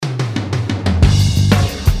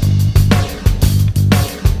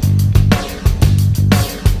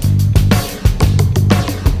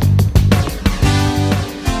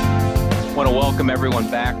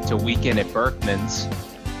to Weekend at Berkman's,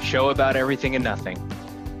 show about everything and nothing.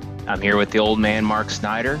 I'm here with the old man, Mark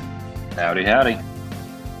Snyder. Howdy, howdy.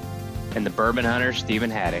 And the bourbon hunter,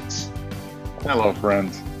 Stephen Haddix. Hello,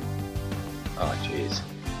 friends. Oh, jeez.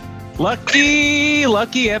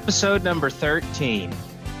 Lucky episode number 13.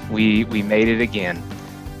 We made it again.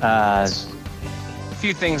 A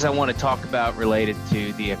few things I want to talk about related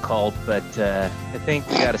to the occult, but I think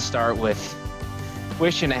we got to start with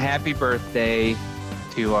wishing a happy birthday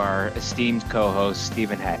to our esteemed co-host,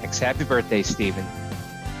 Stephen Haddix. Happy birthday, Stephen.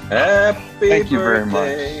 Happy Thank you very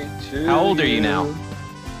birthday to How old are you now?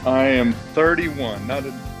 I am 31. I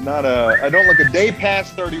don't look a day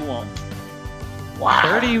past 31. Wow.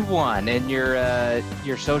 31. And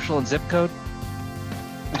your social and zip code?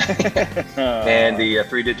 And the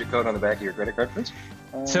three-digit code on the back of your credit card, please.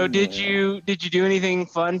 So did you do anything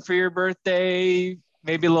fun for your birthday?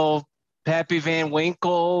 Maybe a little Pappy Van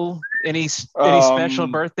Winkle? Any special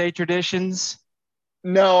birthday traditions?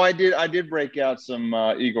 No, I did break out some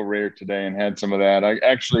Eagle Rare today and had some of that.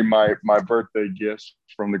 My birthday gift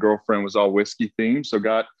from the girlfriend was all whiskey themed, so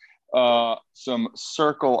got some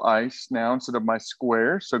Circle Ice now instead of my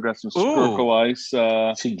square. So got some Circle Ice.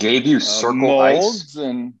 She gave you Circle molds Ice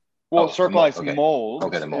and Circle Ice okay. molds.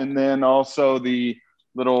 Okay, the mold. And then also the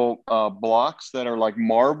little blocks that are like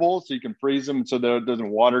marble, so you can freeze them so that it doesn't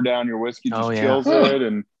water down your whiskey. Just chills it.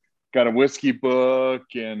 And got a whiskey book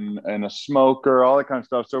and a smoker, all that kind of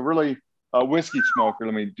stuff. So really a whiskey smoker.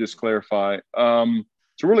 Let me just clarify.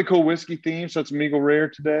 It's a really cool whiskey theme. So it's Eagle Rare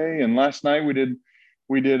today. And last night we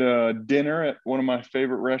did a dinner at one of my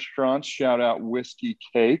favorite restaurants. Shout out Whiskey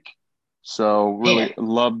Cake. So really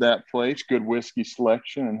loved that place. Good whiskey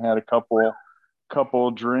selection and had a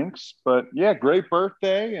couple drinks. But yeah, great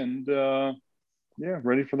birthday and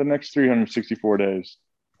ready for the next 364 days.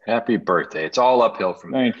 Happy birthday. It's all uphill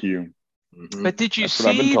from there. Thank you. Mm-hmm. But did you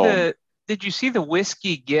see the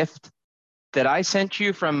whiskey gift that I sent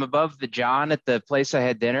you from above the John at the place I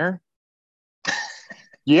had dinner?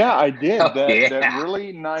 Yeah, I did. Oh, that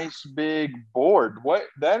really nice big board.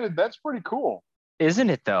 That's pretty cool. Isn't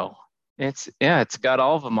it though? It's got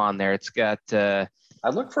all of them on there. It's got I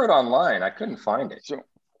looked for it online. I couldn't find it. So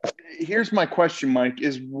here's my question, Mike,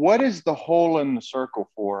 what is the hole in the circle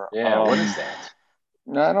for? Yeah, what is that?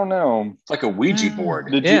 I don't know. It's like a Ouija board.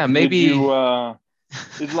 Maybe. Did you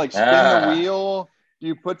like spin the wheel? Do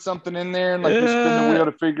you put something in there and like you spin the wheel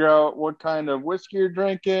to figure out what kind of whiskey you're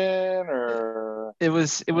drinking, or it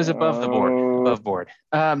was above board.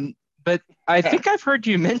 But I think I've heard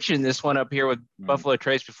you mention this one up here with Buffalo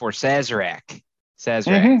Trace before, Sazerac.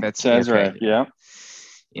 Mm-hmm. That's Sazerac, yeah.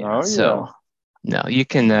 So no, you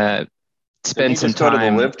can spend some time. Go to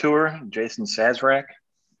the live tour, Jason Sazerac.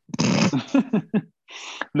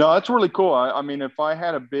 No, that's really cool. I mean, if I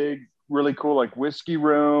had a big, really cool like whiskey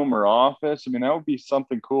room or office, I mean, that would be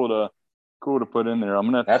something cool to put in there. I'm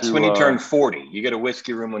gonna. That's when you turn 40. You get a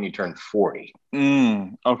whiskey room when you turn 40.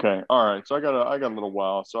 Okay. All right. So I got a little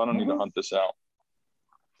while, so I don't need to hunt this out.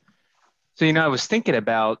 So I was thinking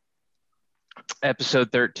about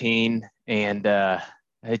episode 13, and I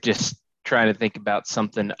just trying to think about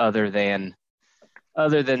something other than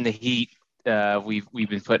the heat we've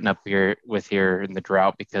been putting up here in the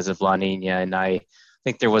drought because of La Nina, and I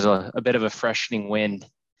think there was a bit of a freshening wind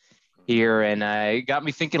here, and it got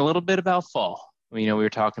me thinking a little bit about fall. We were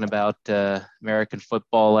talking about American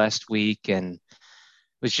football last week, and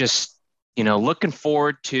was just looking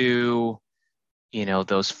forward to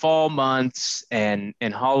those fall months and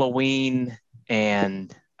Halloween,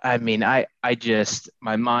 and I mean I just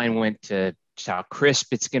my mind went to how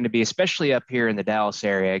crisp it's going to be, especially up here in the Dallas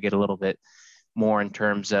area. I get a little bit more in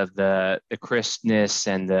terms of the crispness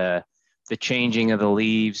and the changing of the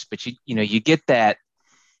leaves, but you get that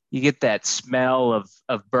smell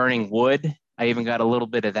of burning wood. I even got a little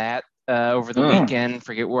bit of that over the weekend.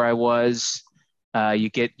 Forget where I was. You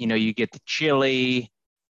get the chili,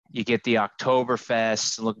 you get the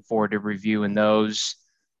Oktoberfest. I'm looking forward to reviewing those.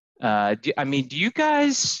 Do you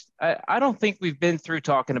guys? I don't think we've been through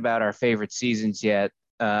talking about our favorite seasons yet.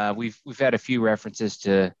 We've had a few references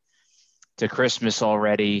to Christmas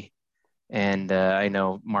already, and I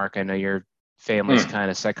know Mark. I know your family's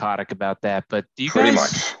kind of psychotic about that, but do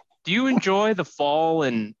you enjoy the fall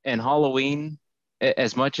and Halloween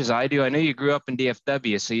as much as I do? I know you grew up in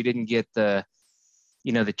DFW, so you didn't get the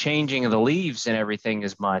changing of the leaves and everything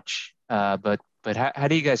as much. But how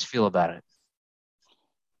do you guys feel about it?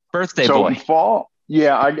 Birthday boy. Fall.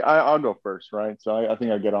 Yeah, I'll go first, right? So I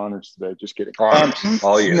think I get honors today. Just kidding.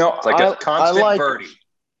 All you. No, it's like a constant birdie.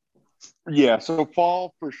 Yeah, so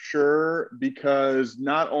fall for sure, because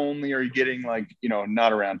not only are you getting like,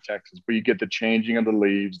 not around Texas, but you get the changing of the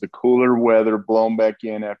leaves, the cooler weather blown back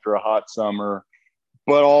in after a hot summer,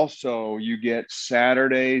 but also you get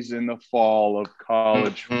Saturdays in the fall of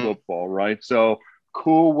college football, right? So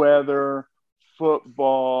cool weather,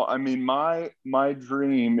 football. I mean, my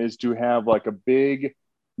dream is to have like a big,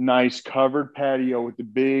 nice covered patio with the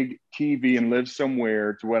big TV and live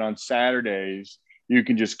somewhere to when on Saturdays you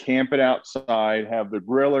can just camp it outside, have the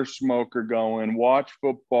grill or smoker going, watch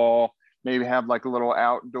football, maybe have like a little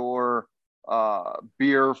outdoor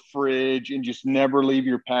beer fridge, and just never leave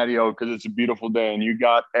your patio because it's a beautiful day and you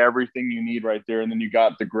got everything you need right there. And then you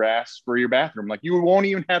got the grass for your bathroom. Like you won't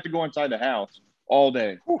even have to go inside the house all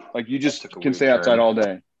day. Like you just can stay outside all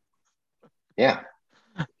day. Yeah.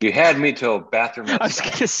 You had me till bathroom outside. I was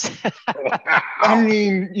gonna say. I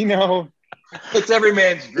mean, it's every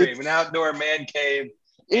man's dream. An outdoor man cave.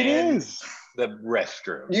 It is. The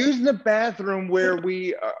restroom. Using the bathroom where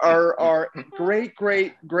our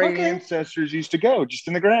great ancestors used to go, just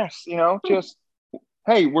in the grass, just,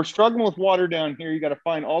 hey, we're struggling with water down here. You got to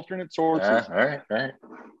find alternate sources. All right.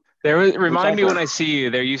 Remind me when I see you,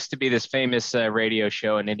 there used to be this famous radio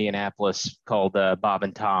show in Indianapolis called Bob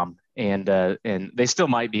and Tom. And they still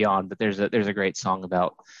might be on, but there's a great song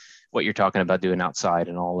about what you're talking about doing outside,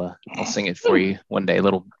 and I'll sing it for you one day, a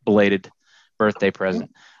little belated birthday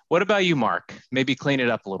present. What about you, Mark? Maybe clean it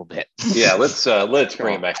up a little bit. Yeah, let's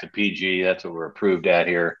bring it back to PG. That's what we're approved at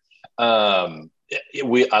here. I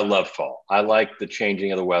love fall. I like the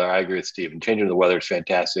changing of the weather. I agree with Steven. Changing of the weather is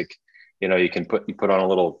fantastic. You can put on a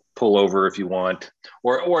little pullover if you want,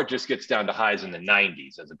 or it just gets down to highs in the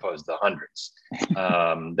 90s as opposed to the hundreds.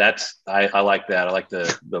 I like that. I like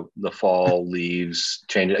the fall leaves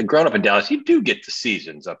changing. Growing up in Dallas, you do get the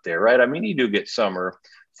seasons up there, right? I mean, you do get summer,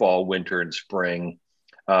 fall, winter, and spring.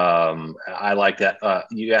 I like that.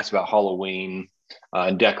 You asked about Halloween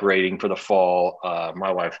and decorating for the fall.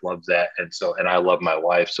 My wife loves that, and I love my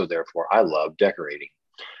wife, so therefore I love decorating.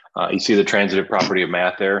 You see the transitive property of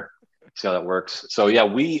math there. See how that works? So yeah,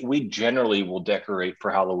 we generally will decorate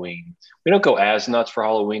for Halloween. We don't go as nuts for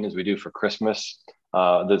Halloween as we do for Christmas.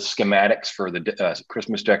 The schematics for the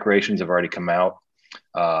Christmas decorations have already come out,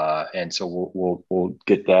 and so we'll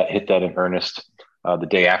hit that in earnest the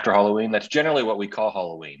day after Halloween. That's generally what we call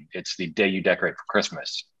Halloween. It's the day you decorate for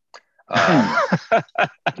Christmas.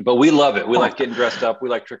 But we love it. We like getting dressed up. We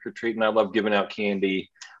like trick or treating. I love giving out candy.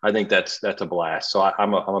 I think that's a blast. So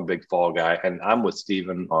I'm a big fall guy, and I'm with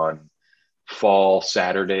Steven on fall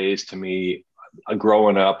Saturdays. To me,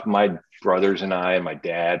 growing up, my brothers and I and my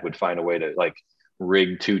dad would find a way to like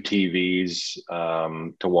rig 2 TVs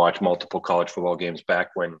to watch multiple college football games back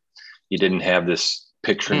when you didn't have this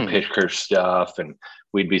picture stuff, and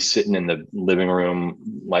we'd be sitting in the living room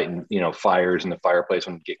lighting fires in the fireplace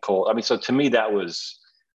when it get cold. I mean, so to me that was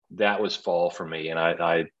fall for me, and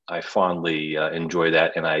I fondly enjoy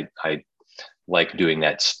that, and I like doing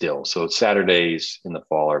that still. So Saturdays in the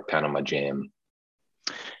fall are kind of my jam.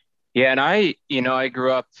 Yeah, and I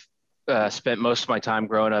grew up, spent most of my time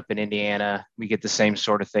growing up in Indiana. We get the same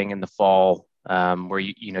sort of thing in the fall, where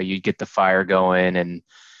you get the fire going, and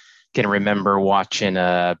can remember watching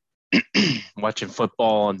watching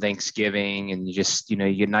football on Thanksgiving, and you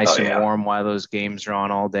get nice and warm while those games are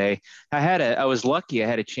on all day. I was lucky. I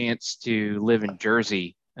had a chance to live in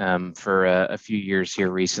Jersey for a few years here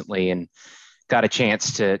recently, and got a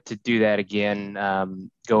chance to do that again.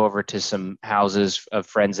 Go over to some houses of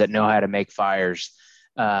friends that know how to make fires,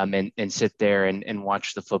 and sit there and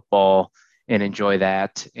watch the football and enjoy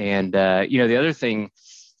that. And the other thing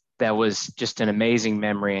that was just an amazing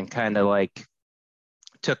memory and kind of like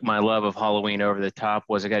took my love of Halloween over the top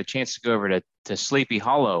was I got a chance to go over to Sleepy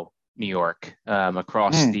Hollow, New York,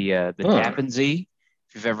 across the Tappan Zee.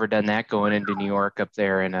 If you've ever done that, going into New York up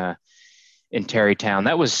there in Tarrytown,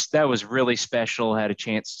 that was really special. Had a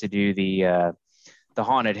chance to do the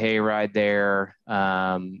haunted hayride there,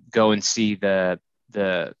 go and see the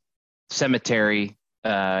cemetery,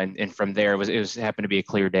 and from there it was happened to be a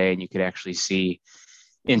clear day and you could actually see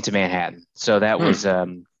into Manhattan. So that was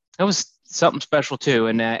something special too.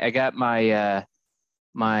 And I got my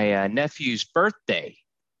nephew's birthday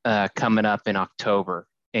coming up in October,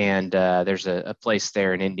 and there's a place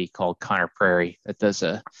there in Indy called Connor Prairie that does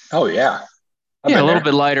a little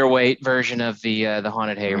bit lighter weight version of the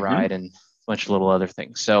haunted hayride and a bunch of little other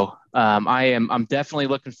things. So I'm definitely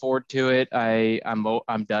looking forward to it.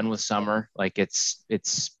 I'm done with summer. Like it's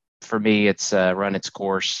for me, it's run its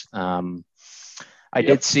course. I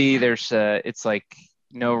did see it's like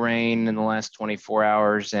no rain in the last 24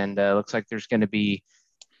 hours, and looks like there's going to be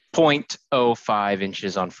 0.05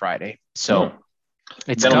 inches on Friday. So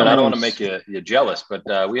it's gentlemen, coming. I don't want to make you jealous, but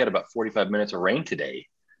we had about 45 minutes of rain today.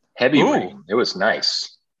 Heavy rain. It was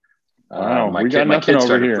nice. Wow, my kids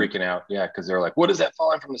started freaking out. Yeah, because they're like, "What is that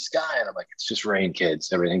falling from the sky?" And I'm like, "It's just rain,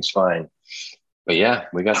 kids. Everything's fine." But yeah,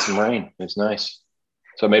 we got some rain. It's nice.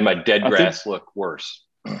 So it made my dead grass look worse.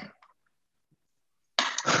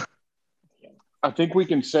 I think we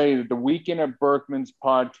can say that the Weekend at Berkman's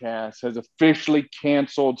podcast has officially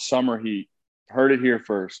canceled summer heat. Heard it here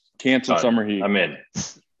first. Canceled summer heat. I'm in.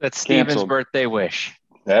 That's Steven's birthday wish.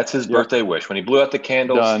 That's his birthday wish. When he blew out the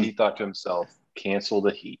candles, he thought to himself, cancel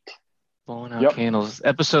the heat. Blowing out candles.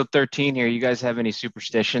 Episode 13 here. You guys have any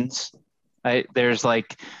superstitions? I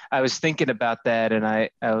was thinking about that, and I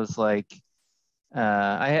was like,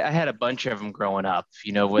 I had a bunch of them growing up.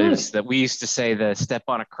 You know, was that we used to say the step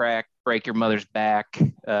on a crack, break your mother's back,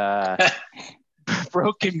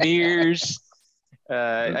 broken mirrors.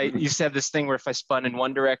 I used to have this thing where if I spun in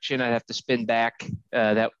one direction, I'd have to spin back.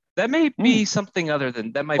 That may be something other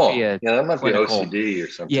than that. Might be that might be OCD or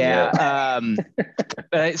something. Yeah.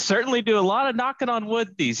 I certainly do a lot of knocking on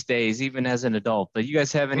wood these days, even as an adult. But you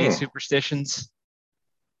guys have any superstitions?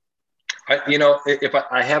 I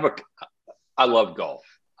love golf.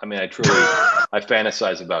 I mean, I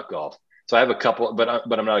fantasize about golf. So I have a couple, but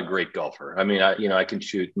I'm not a great golfer. I mean, I can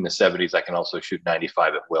shoot in the 70s. I can also shoot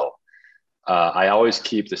 95 at will. I always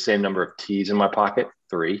keep the same number of tees in my pocket,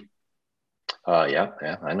 3. Yeah,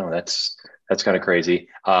 I know that's kind of crazy.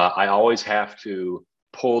 I always have to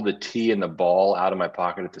pull the tee and the ball out of my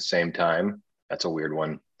pocket at the same time. That's a weird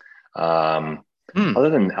one. Other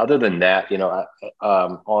than that,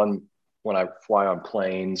 when I fly on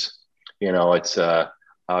planes, it's I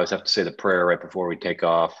always have to say the prayer right before we take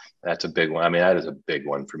off. That's a big one. I mean, that is a big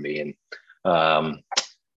one for me. And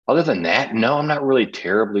other than that, no, I'm not really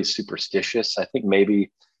terribly superstitious. I think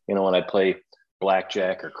maybe, when I play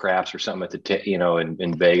blackjack or craps or something at the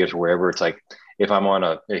in Vegas or wherever, it's like if I'm on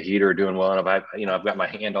a heater doing well, and if I've got my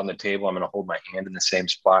hand on the table, I'm going to hold my hand in the same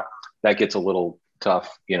spot. That gets a little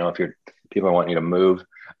tough, if people want you to move.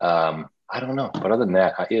 I don't know, but other than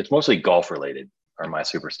that, it's mostly golf related are my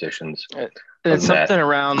superstitions. It's something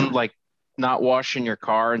around like not washing your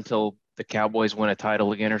car until the Cowboys win a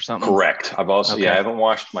title again or something. Correct. I've also I haven't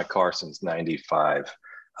washed my car since '95.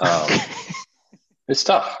 It's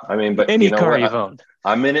tough. I mean, but any car you've owned.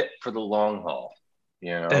 I'm in it for the long haul,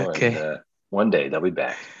 Okay. And one day they'll be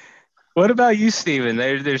back. What about you, Steven?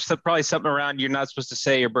 There's probably something around you're not supposed to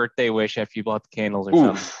say your birthday wish after you bought the candles or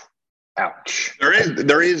something. Ouch.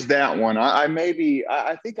 There is that one. I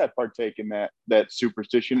think I partake in that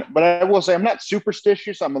superstition, but I will say I'm not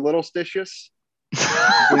superstitious. I'm a little-stitious.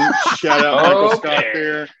 Shout out Michael Scott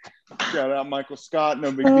there. Shout out Michael Scott.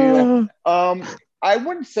 No big deal. I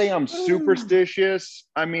wouldn't say I'm superstitious.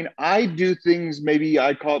 I mean, I do things, maybe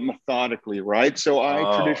I call it methodically, right? So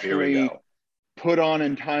I traditionally put on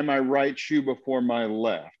and tie my right shoe before my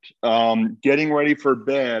left. Getting ready for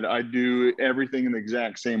bed, I do everything in the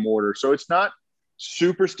exact same order. So it's not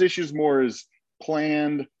superstitious, more as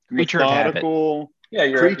planned, methodical. Yeah,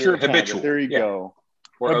 you're creature of habitual. Habit. There you go.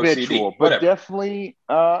 Or habitual, OCD, but definitely,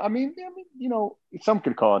 some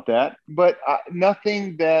could call it that, but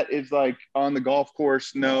nothing that is like on the golf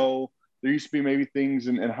course. No, there used to be maybe things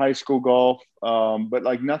in high school golf, but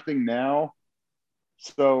like nothing now.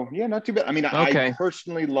 So yeah, not too bad. I mean, I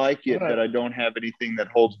personally like it, but I don't have anything that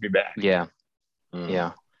holds me back. Yeah.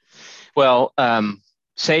 Yeah. Well,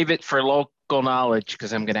 save it for local knowledge,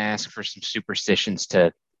 because I'm going to ask for some superstitions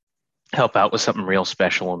to help out with something real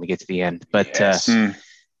special when we get to the end. But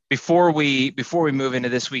before we move into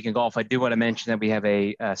This Week in Golf, I do want to mention that we have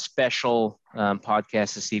a special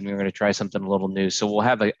podcast this evening. We're going to try something a little new. So we'll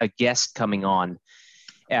have a guest coming on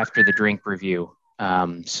after the drink review.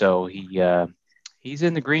 So he's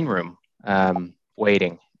in the green room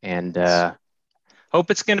waiting, and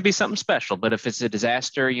hope it's going to be something special. But if it's a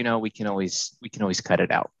disaster, we can always cut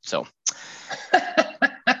it out. So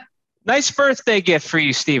nice birthday gift for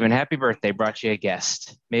you, Steven. Happy birthday. Brought you a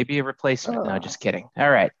guest. Maybe a replacement. No, just kidding. All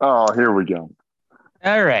right. Oh, here we go.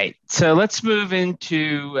 All right. So let's move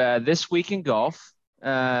into This Week in Golf.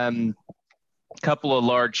 Couple of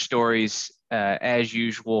large stories as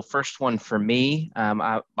usual. First one for me. I'm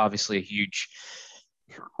obviously a huge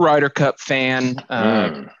Ryder Cup fan.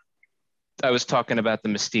 I was talking about the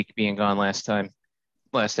mystique being gone last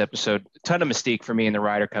episode. A ton of mystique for me in the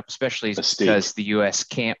Ryder Cup, especially because the U.S.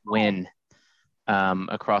 can't win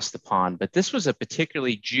across the pond. But this was a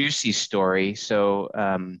particularly juicy story. So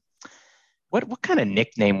what kind of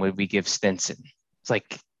nickname would we give Stenson? It's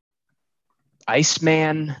like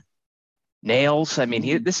Iceman, nails. I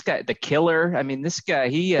mean, this guy, the killer. I mean, this guy,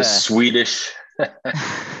 the Swedish,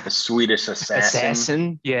 the Swedish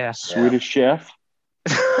assassin. Yeah. Swedish chef.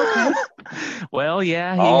 Well,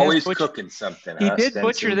 yeah, he always cooking something. He did Stenson?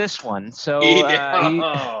 Butcher this one.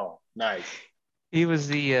 So nice. He was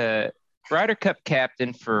the Ryder Cup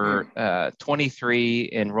captain for 23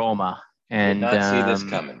 in Roma, and did not see this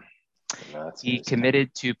coming. He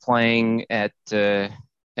committed to playing at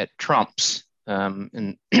Trump's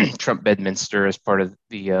in Trump Bedminster as part of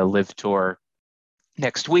the Live Tour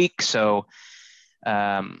next week. So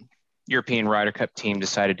European Ryder Cup team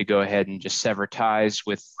decided to go ahead and just sever ties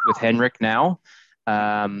with Henrik now.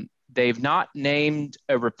 They've not named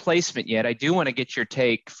a replacement yet. I do want to get your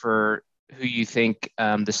take for who you think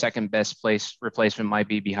the second best replacement might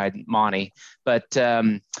be behind Monty. But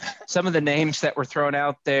some of the names that were thrown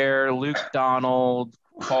out there, Luke Donald,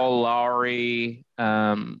 Paul Lowry,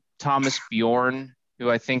 Thomas Bjorn, who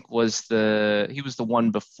I think was the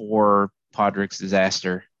one before Podrick's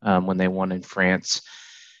disaster when they won in France.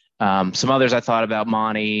 Some others I thought about: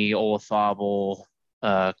 Monty, Olafable,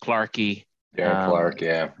 Clarkey. Darren Clark,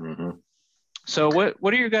 yeah. Mm-hmm. So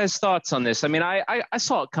what are your guys' thoughts on this? I mean, I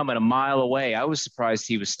saw it coming a mile away. I was surprised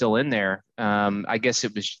he was still in there. I guess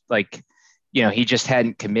it was like, he just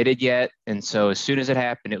hadn't committed yet. And so as soon as it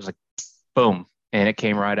happened, it was like, boom, and it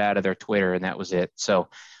came right out of their Twitter, and that was it. So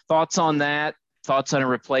thoughts on that? Thoughts on a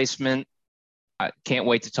replacement? I can't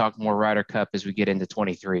wait to talk more Ryder Cup as we get into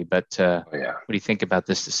 23. But what do you think about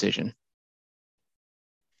this decision?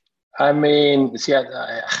 I mean, see,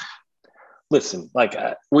 listen, like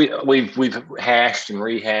we've hashed and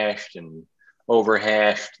rehashed and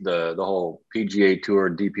overhashed the whole PGA Tour,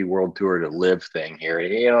 DP World Tour to Live thing here.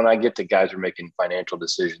 And I get that guys are making financial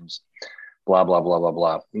decisions, blah blah blah blah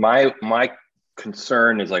blah. My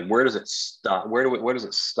concern is like, where does it stop? Where does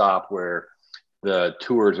it stop? Where the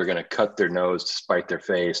tours are going to cut their nose to spite their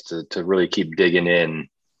face to really keep digging in,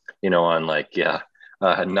 on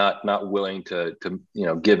not willing to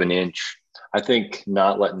give an inch. I think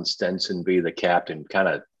not letting Stenson be the captain kind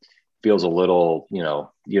of feels a little, you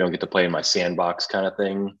don't get to play in my sandbox kind of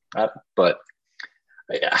thing. But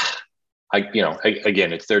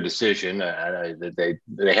again, it's their decision.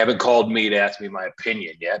 They haven't called me to ask me my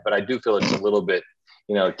opinion yet, but I do feel it's a little bit,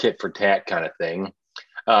 tit for tat kind of thing.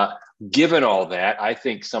 Given all that, I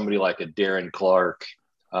think somebody like a Darren Clark,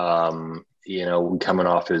 coming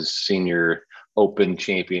off his senior Open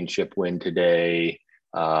Championship win today,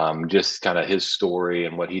 just kind of his story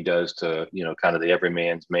and what he does to, kind of the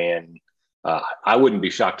everyman's man. I wouldn't be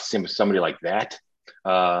shocked to see somebody like that,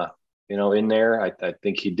 in there. I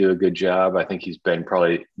think he'd do a good job. I think he's been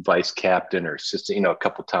probably vice captain or assistant, a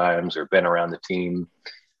couple times, or been around the team.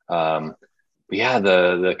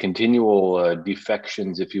 The continual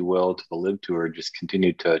defections, if you will, to the Live Tour just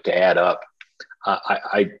continue to add up.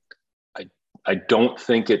 I don't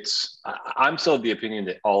think I'm still of the opinion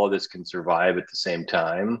that all of this can survive at the same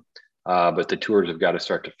time, but the tours have got to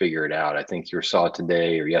start to figure it out. I think you saw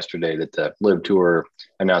today or yesterday that the Live Tour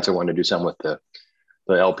announced they wanted to do something with the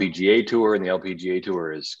LPGA Tour, and the LPGA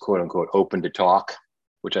Tour is quote unquote open to talk,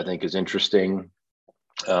 which I think is interesting.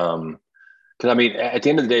 Because I mean, at the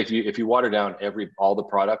end of the day, if you water down all the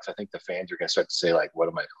products, I think the fans are going to start to say, like, what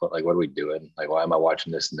are we doing? Like, why am I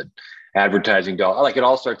watching this? And the advertising dollar, like, it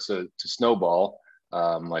all starts to snowball.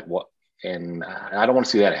 Like what? And I don't want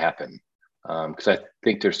to see that happen, because I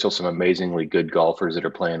think there's still some amazingly good golfers that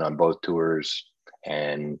are playing on both tours,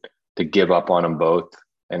 and to give up on them both.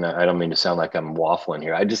 And I don't mean to sound like I'm waffling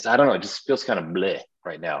here. I don't know. It just feels kind of bleh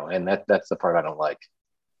right now, and that's the part I don't like.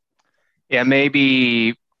 Yeah,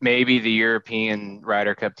 maybe the European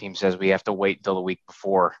Ryder Cup team says we have to wait until the week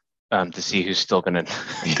before to see who's still going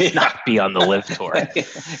to not be on the Live Tour.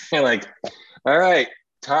 You're like, all right,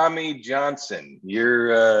 Tommy Johnson,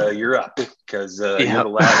 you're up because you're the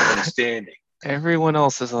last one standing. Everyone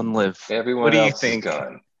else is on Live. What do you think?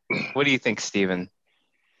 What do you think, Steven?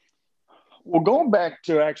 Well, going back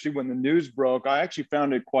to actually when the news broke, I actually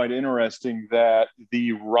found it quite interesting that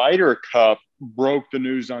the Ryder Cup broke the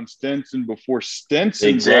news on Stenson before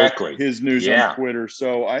Stenson broke his news on Twitter.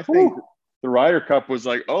 So I think the Ryder Cup was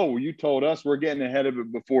like, oh, you told us, we're getting ahead of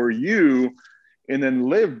it before you. And then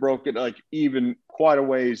Liv broke it like even quite a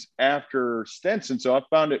ways after Stenson. So I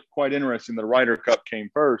found it quite interesting. The Ryder Cup came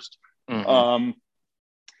first. Mm-hmm.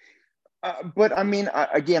 But I mean,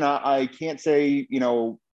 I can't say,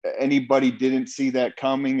 anybody didn't see that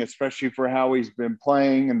coming, especially for how he's been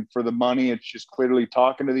playing and for the money. It's just clearly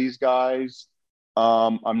talking to these guys.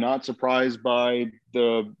 I'm not surprised by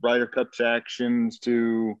the Ryder Cup's actions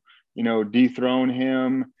to, dethrone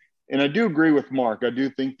him. And I do agree with Mark. I do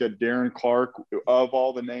think that Darren Clark, of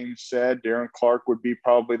all the names said, Darren Clark would be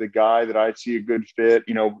probably the guy that I'd see a good fit.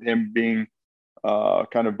 You know, him being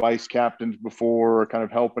kind of vice captains before, kind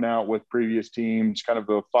of helping out with previous teams, kind of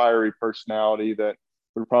a fiery personality that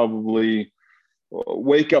would probably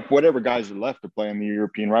wake up whatever guys are left to play in the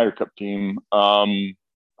European Ryder Cup team.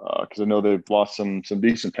 Because I know they've lost some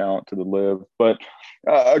decent talent to the live. But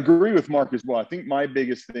agree with Mark as well. I think my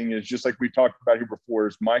biggest thing is, just like we talked about here before,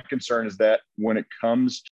 is my concern is that when it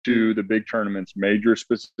comes to the big tournaments, major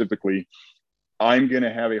specifically, I'm going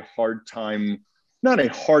to have a hard time, not a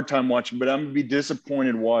hard time watching, but I'm going to be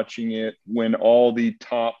disappointed watching it when all the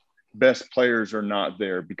top best players are not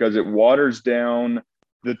there, because it waters down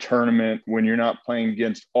the tournament when you're not playing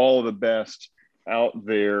against all of the best out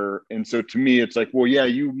there. And so to me, it's like, well, yeah,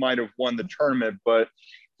 you might have won the tournament, but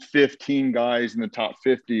 15 guys in the top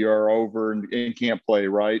 50 are over and can't play,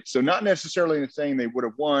 right? So not necessarily saying they would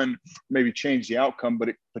have won, maybe changed the outcome, but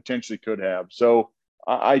it potentially could have. So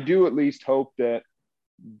I do at least hope that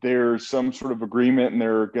there's some sort of agreement and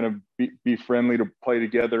they're going to be friendly to play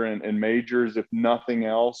together in majors. If nothing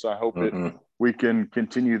else, I hope we can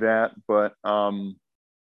continue that. But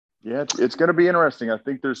yeah, it's going to be interesting. I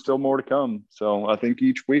think there's still more to come. So I think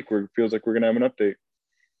each week feels like we're going to have an update.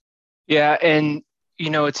 Yeah. And,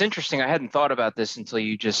 you know, it's interesting. I hadn't thought about this until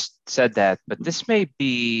you just said that, but this may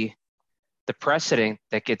be the precedent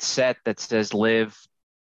that gets set that says Liv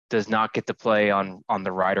does not get to play on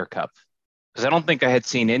the Ryder Cup. Because I don't think I had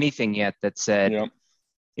seen anything yet that said, you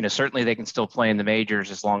know, certainly they can still play in the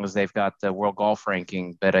majors as long as they've got the world golf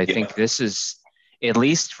ranking. But I think this is, at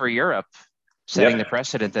least for Europe, setting the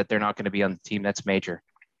precedent that they're not going to be on the team that's major.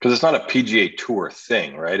 Because it's not a PGA Tour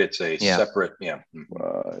thing, right? It's a separate,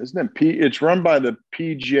 isn't it? It's run by the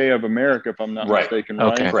PGA of America, if I'm not mistaken,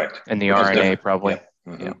 right? Okay. Correct. And the RNA probably.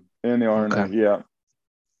 And the RNA,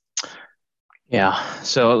 Yeah.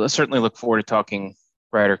 So I'll certainly look forward to talking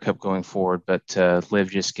Ryder Cup going forward, but Liv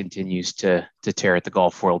just continues to tear at the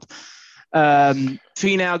golf world.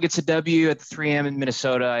 Finau gets a W at the 3M in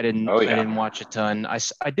Minnesota. I didn't watch a ton. I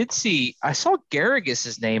saw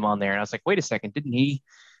Garrigus' name on there, and I was like, wait a second, didn't he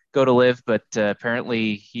go to Liv? But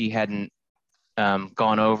apparently he hadn't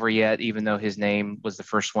gone over yet, even though his name was the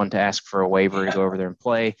first one to ask for a waiver to go over there and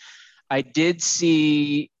play. I did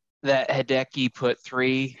see that Hideki put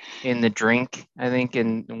 3 in the drink, I think,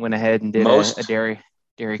 and went ahead and did a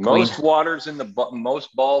Dairy Queen. Most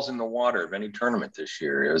balls in the water of any tournament this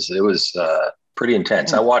year. It was pretty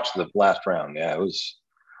intense. I watched the last round. Yeah, it was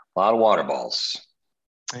a lot of water balls.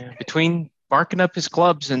 Yeah, between marking up his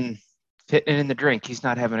clubs and hitting it in the drink, he's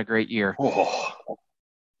not having a great year.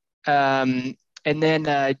 And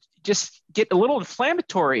then just get a little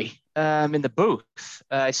inflammatory in the booth.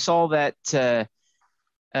 I saw that. So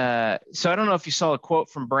I don't know if you saw a quote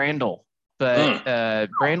from Brandel, but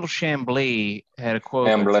Brandel Chambly had a quote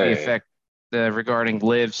to the effect regarding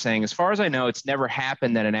Liv, saying, as far as I know, it's never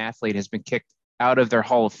happened that an athlete has been kicked out of their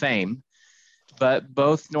Hall of Fame, but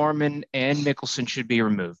both Norman and Mickelson should be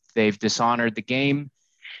removed. They've dishonored the game,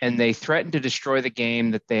 and they threaten to destroy the game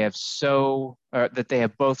that they have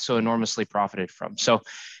both so enormously profited from. So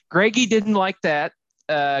Greggy didn't like that,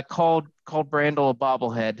 called Brandel a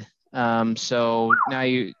bobblehead. So now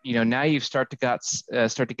you start to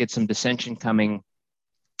get some dissension coming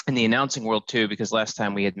in the announcing world too, because last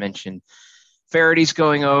time we had mentioned Faraday's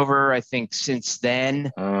going over. I think since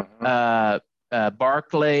then,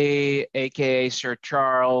 Barkley, aka Sir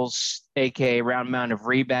Charles, aka Round Mound of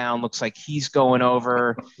Rebound, looks like he's going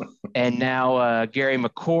over, and now Gary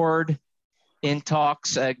McCord in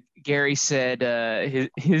talks. Gary said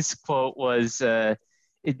his quote was,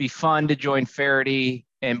 "It'd be fun to join Faraday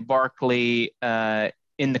and Barkley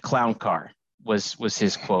in the clown car," was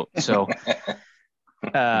his quote. So,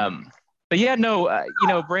 but yeah, no,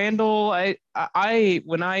 Brandel,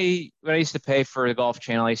 when I used to pay for the Golf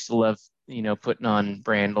Channel, I used to love, putting on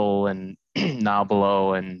Brandel and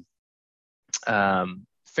Nobilo and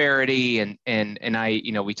Faraday and I,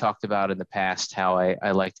 we talked about in the past how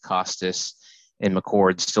I liked Costas and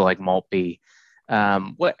McCord, still like Maltby.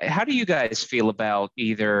 How do you guys feel about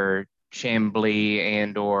either Chambly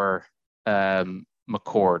and or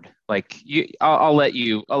McCord? Like I'll let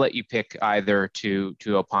you pick either to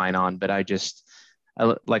opine on, but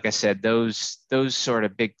like I said, those sort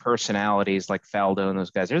of big personalities like Faldo and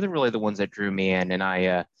those guys, they're really the ones that drew me in, and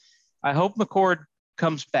I hope McCord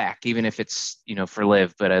comes back, even if it's for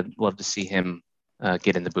Liv, but I'd love to see him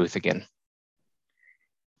get in the booth again.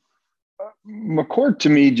 McCord to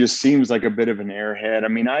me just seems like a bit of an airhead. I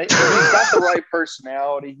mean, he's got the right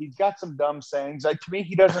personality. He's got some dumb sayings. To me,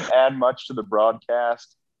 he doesn't add much to the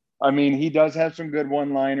broadcast. I mean, he does have some good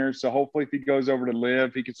one-liners. So hopefully, if he goes over to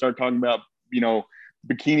Live, he can start talking about,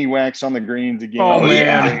 bikini wax on the greens again. Oh,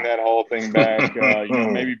 man. Bring that whole thing back.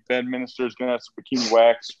 Maybe Bedminster is going to have some bikini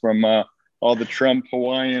wax from all the Trump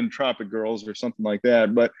Hawaiian tropic girls or something like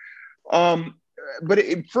that. But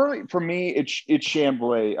for me, it's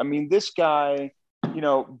Chambly. I mean, this guy,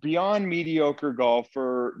 beyond mediocre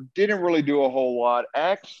golfer, didn't really do a whole lot.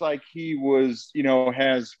 Acts like he was,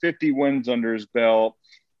 has 50 wins under his belt,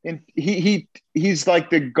 and he's like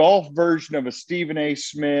the golf version of a Stephen A.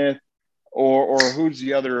 Smith, or who's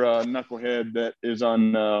the other knucklehead that is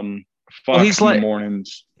on Fox in the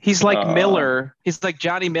mornings. He's like Miller. He's like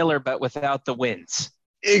Johnny Miller, but without the wins.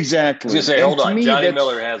 Exactly. I was going to say, hold on. Johnny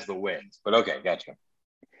Miller has the wins, but okay, gotcha.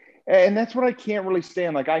 And that's what I can't really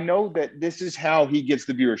stand. Like, I know that this is how he gets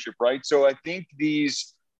the viewership, right? So I think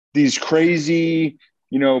these crazy,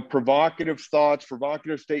 provocative thoughts,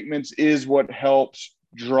 provocative statements is what helps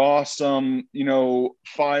draw some,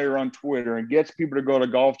 fire on Twitter and gets people to go to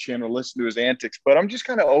Golf Channel, listen to his antics. But I'm just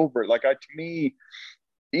kind of over it. Like, to me,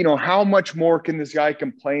 how much more can this guy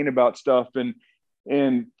complain about stuff and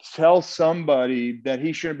tell somebody that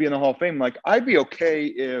he shouldn't be in the Hall of Fame? Like, I'd be okay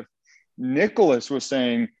if Nicholas was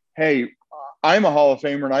saying, hey, I'm a Hall of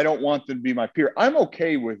Famer and I don't want them to be my peer. I'm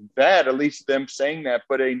okay with that, at least them saying that.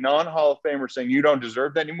 But a non-Hall of Famer saying you don't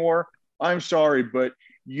deserve that anymore, I'm sorry, but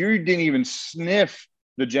you didn't even sniff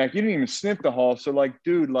the jack. You didn't even sniff the Hall. So, like,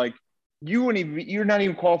 dude, like, you're not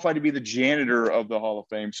even qualified to be the janitor of the Hall of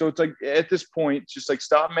Fame. So it's like, at this point, just like,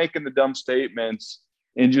 stop making the dumb statements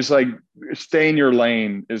and just like stay in your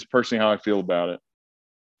lane is personally how I feel about it.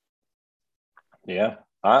 Yeah,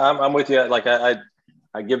 I'm with you. Like,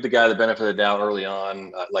 I give the guy the benefit of the doubt early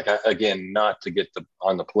on. Again, not to get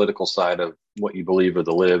on the political side of what you believe of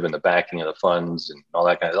the Live and the backing of the funds and all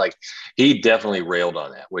that kind of, like, he definitely railed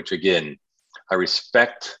on that, which, again, I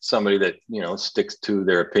respect somebody that, sticks to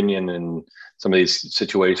their opinion in some of these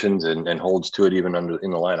situations and holds to it even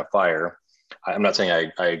in the line of fire. I'm not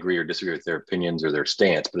saying I agree or disagree with their opinions or their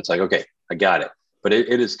stance, but it's like, okay, I got it. But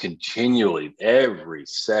it is continually, every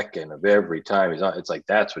second of every time he's on, it's like,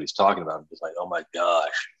 that's what he's talking about. It's like, oh my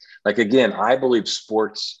gosh. Like, again, I believe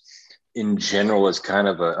sports in general is kind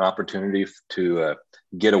of an opportunity to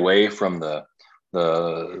get away from the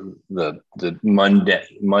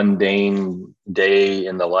mundane day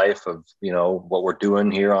in the life of, what we're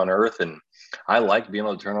doing here on earth. And I like being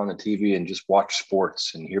able to turn on the TV and just watch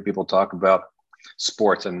sports and hear people talk about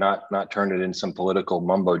sports and not turn it into some political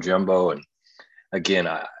mumbo jumbo. And again,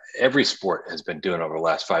 every sport has been doing over the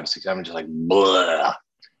last 5 to 6. I'm just like, blah.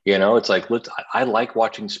 It's like, I like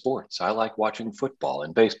watching sports. I like watching football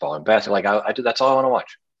and baseball and basketball. Like, I do. That's all I want to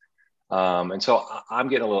watch. And so I'm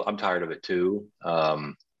tired of it too.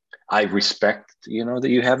 I respect, that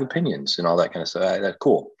you have opinions and all that kind of stuff. That's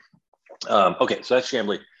cool. Okay. So that's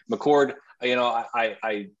Chambly. McCord,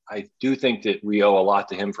 I do think that we owe a lot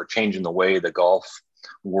to him for changing the way the golf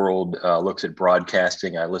world looks at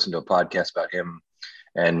broadcasting. I listened to a podcast about him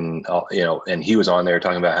and, and he was on there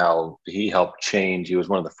talking about how he helped change. He was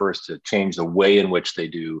one of the first to change the way in which they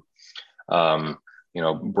do,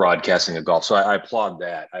 broadcasting of golf. So I applaud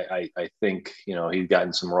that. I think, he's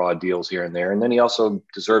gotten some raw deals here and there. And then he also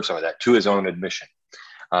deserves some of that, to his own admission.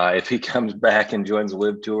 If he comes back and joins the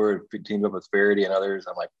Live Tour, teams up with Faraday and others,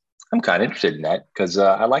 I'm kind of interested in that because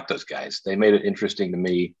I like those guys. They made it interesting to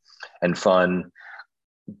me and fun.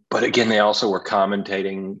 But again, they also were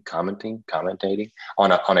commentating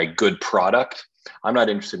on a good product. I'm not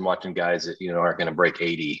interested in watching guys that, aren't going to break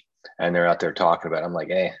 80 and they're out there talking about it. I'm like,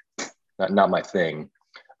 not my thing.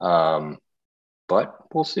 But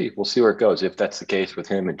we'll see. We'll see where it goes. If that's the case with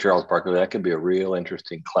him and Charles Barkley, that could be a real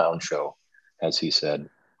interesting clown show, as he said.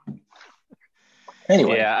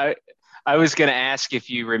 Anyway. Yeah, I was going to ask if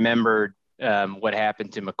you remembered what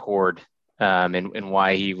happened to McCord and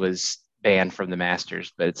why he was banned from the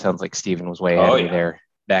Masters, but it sounds like Steven was way ahead of me there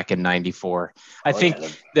back in '94. I think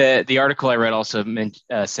the article I read also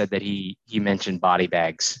said that he mentioned body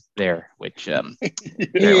bags there, which he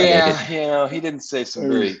didn't say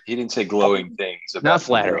he didn't say glowing things about not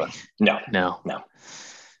flattering. No.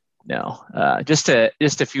 Just a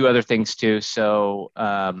few other things too. So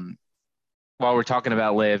while we're talking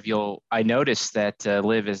about Live, I noticed that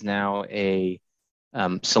Live is now a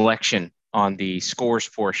selection on the scores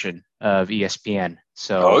portion of ESPN.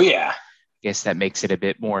 So I guess that makes it a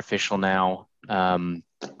bit more official now.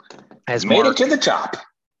 As made it to the top.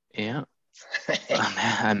 Yeah.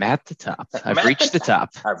 I'm at the top. I've reached the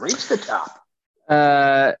top. I've reached the top.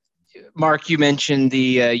 Mark, you mentioned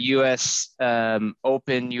the U.S.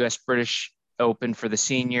 Open, U.S. British Open for the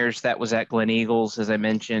seniors. That was at Glen Eagles, as I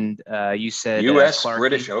mentioned. You said U.S.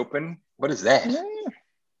 British Open. What is that?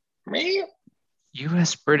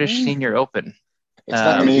 U.S. British Senior Open. It's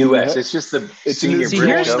not the U.S. It's just the senior See,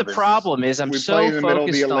 British here's Open. the problem: is I'm so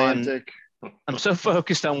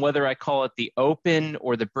focused on whether I call it the Open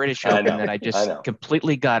or the British Open that I just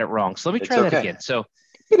completely got it wrong. So let me try that again. So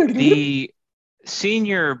the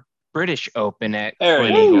Senior British Open at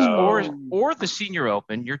Glen Eagles or the Senior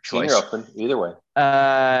Open, your choice. Senior Open, either way.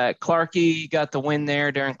 Clarkey got the win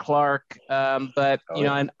there, Darren Clark. But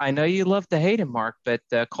I know you love to hate him, Mark, but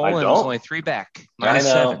Colin was only 3 back,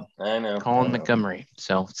 -7. I know. Colin Montgomery,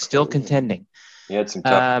 so still contending. He had some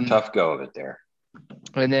tough go of it there.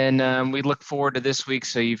 And then we look forward to this week.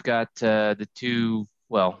 So you've got the two.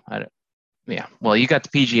 Well, you got the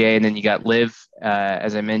PGA, and then you got Live,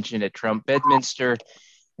 as I mentioned, at Trump Bedminster,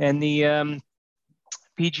 and the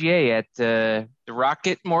PGA at the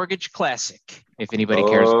Rocket Mortgage Classic, if anybody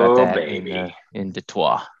cares about that in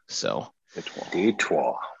Detroit. So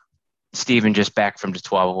Detroit. Steven just back from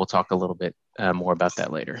Detroit, but we'll talk a little bit more about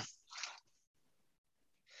that later.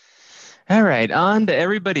 All right, on to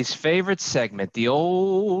everybody's favorite segment, the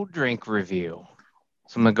old drink review.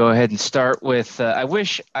 So I'm gonna go ahead and start with. I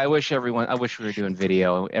wish we were doing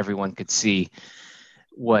video. Everyone could see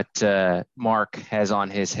what Mark has on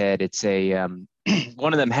his head. It's a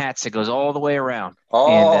one of them hats that goes all the way around.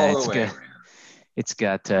 It's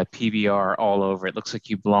got PBR all over it. Looks like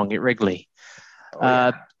you belong at Wrigley.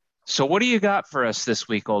 So what do you got for us this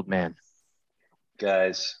week, old man?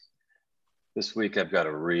 Guys, this week I've got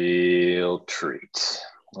a real treat.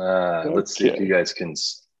 Let's see if you guys can.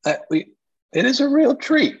 It is a real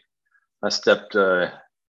treat. I stepped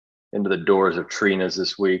into the doors of Trina's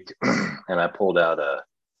this week, and I pulled out a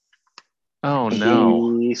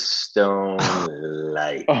Keystone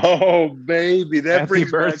Light. Oh, baby, that Happy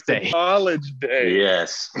brings birthday. back to college day.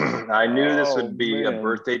 Yes, I knew this would be a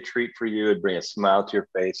birthday treat for you. It'd bring a smile to your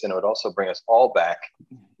face, and it would also bring us all back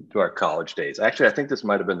to our college days. Actually, I think this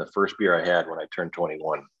might have been the first beer I had when I turned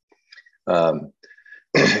 21,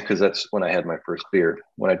 because that's when I had my first beer,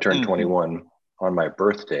 when I turned 21 on my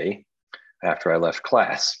birthday after I left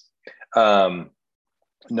class.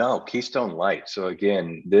 No, Keystone Light. So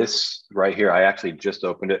again, this right here, I actually just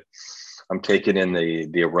opened it. I'm taking in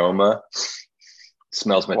the aroma. It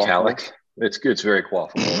smells metallic. It's good. It's very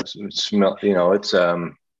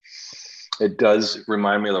quaffable. It does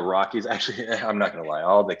remind me of the Rockies. Actually, I'm not going to lie.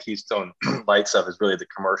 All the Keystone Light stuff is really the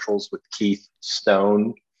commercials with Keith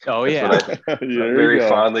Stone. Oh, That's what very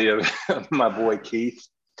fondly of my boy Keith.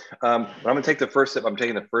 I'm going to take the first sip. I'm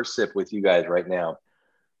taking the first sip with you guys right now.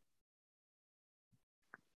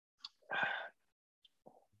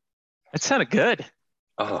 That sounded good.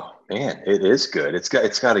 Oh man, it is good. It's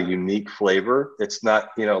got a unique flavor. It's not,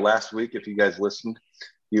 last week, if you guys listened,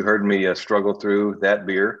 you heard me struggle through that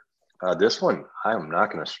beer. This one, I am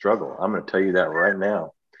not going to struggle. I'm going to tell you that right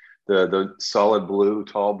now. The solid blue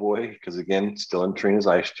tall boy, because again, still in Trina's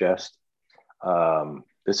ice chest.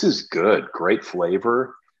 This is good. Great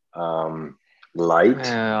flavor. Light,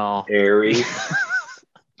 airy,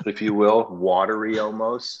 if you will, watery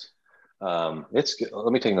almost. It's good.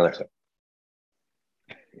 Let me take another sip.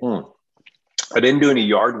 I didn't do any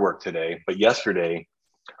yard work today, but yesterday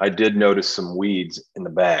I did notice some weeds in the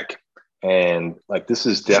back, and this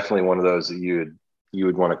is definitely one of those that you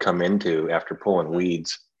would want to come into after pulling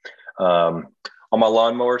weeds. On my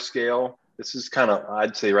lawnmower scale, this is kind of,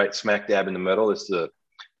 I'd say, right smack dab in the middle. This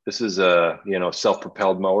is a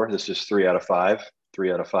self-propelled mower. This is 3 out of 5.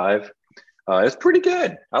 3 out of 5. It's pretty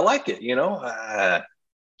good. I like it.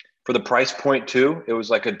 For the price point too, it was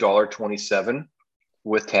like $1.27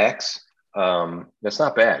 with tax. That's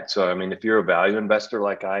not bad. So, I mean, if you're a value investor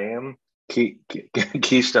like I am,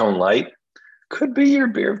 Keystone Light could be your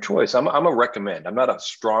beer of choice. I'm a recommend. I'm not a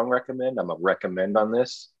strong recommend. I'm a recommend on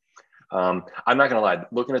this. I'm not going to lie.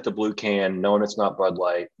 Looking at the blue can, knowing it's not Bud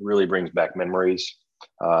Light really brings back memories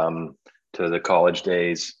to the college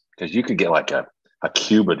days, because you could get like a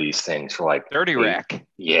cube of these things for like 30 rack.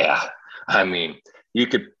 Yeah. I mean, you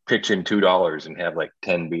could pitch in $2 and have like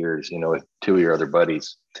 10 beers, with 2 of your other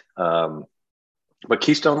buddies. But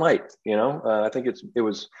Keystone Light, I think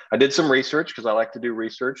I did some research because I like to do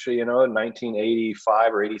research, in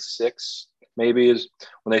 1985 or 86, maybe is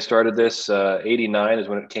when they started this. 89 is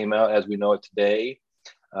when it came out as we know it today.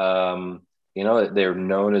 They're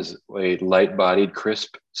known as a light-bodied,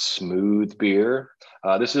 crisp, smooth beer.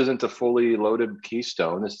 This isn't a fully loaded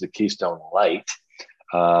Keystone. This is a Keystone Light.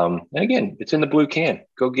 And again, it's in the blue can.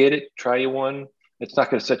 Go get it. Try you one. It's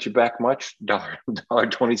not going to set you back much.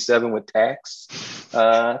 $1.27 with tax. It's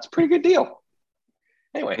a pretty good deal.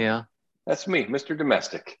 Anyway. Yeah. That's me, Mr.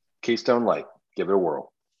 Domestic. Keystone Light. Give it a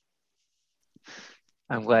whirl.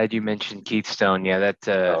 I'm glad you mentioned Keystone. Yeah, that.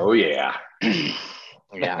 Oh yeah.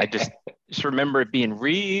 Yeah, I just remember it being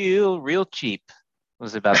real cheap. It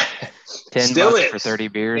was about $10 for 30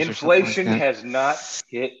 beers. Inflation or something like that. has not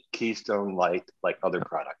hit Keystone Light like other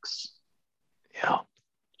products. Yeah.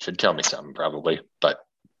 Should tell me something probably, but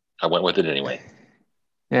I went with it anyway.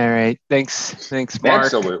 All right. Thanks, Mark.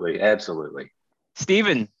 Absolutely.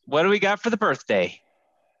 Steven, what do we got for the birthday?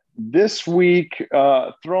 This week,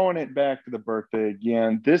 throwing it back to the birthday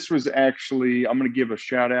again, this was actually, I'm going to give a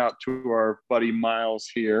shout out to our buddy Miles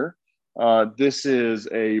here. This is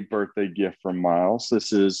a birthday gift from Miles.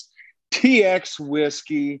 This is TX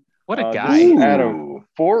Whiskey. What a guy. Out of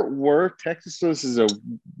Fort Worth, Texas. So this is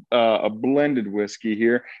a blended whiskey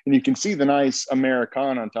here. And you can see the nice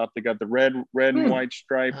Americana on top. They got the red and white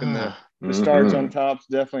stripe and the stars on top. It's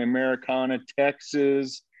definitely Americana,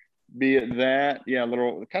 Texas. Be it that, yeah, a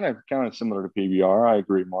little kind of similar to PBR. I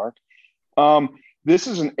agree, Mark. This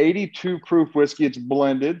is an 82 proof whiskey. It's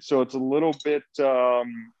blended, so it's a little bit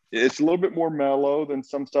more mellow than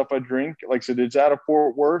some stuff I drink. Like I said, it's out of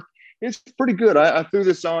Fort Worth. It's pretty good. I threw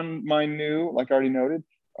this on my new, like I already noted,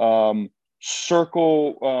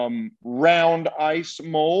 circle round ice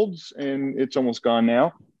molds, and it's almost gone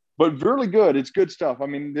now. But really good. It's good stuff. I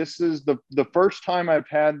mean, this is the first time I've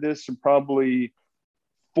had this in probably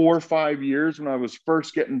 4 or 5 years when I was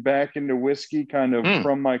first getting back into whiskey, kind of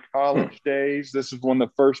from my college days. This is one of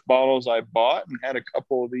the first bottles I bought and had a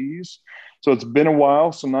couple of these. So it's been a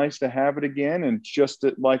while. So nice to have it again. And just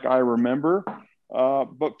like I remember.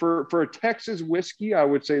 But for a Texas whiskey, I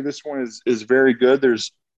would say this one is very good.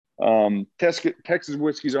 There's Texas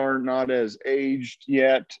whiskeys are not as aged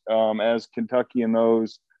yet as Kentucky and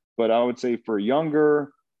those, but I would say for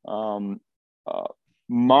younger,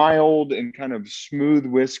 mild and kind of smooth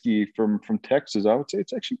whiskey from Texas, I would say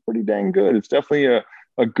it's actually pretty dang good. It's definitely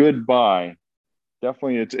a good buy.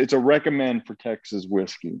 Definitely, it's a recommend for Texas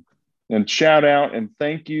whiskey. And shout out and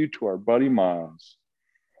thank you to our buddy Miles,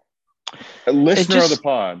 a listener of the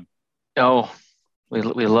pod. Oh, we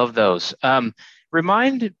love those.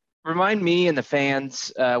 Remind me and the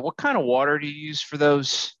fans, what kind of water do you use for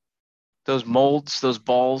those molds, those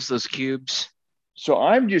balls, those cubes? So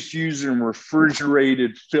I'm just using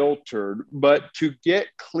refrigerated filtered, but to get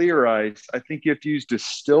clear ice, I think you have to use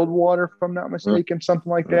distilled water, if I'm not mistaken,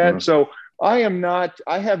 something like that. So I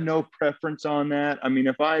have no preference on that. I mean,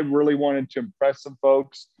 if I really wanted to impress some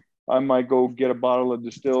folks, I might go get a bottle of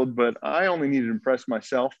distilled, but I only need to impress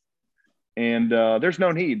myself, and there's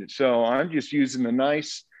no need. So I'm just using the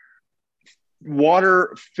nice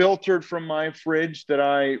water filtered from my fridge that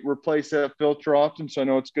I replace that filter often, so I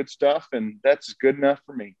know it's good stuff, and that's good enough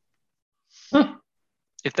for me.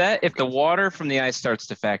 If the water from the ice starts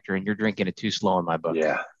to factor in, you're drinking it too slow in my book.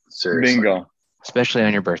 Yeah, seriously. Bingo. Especially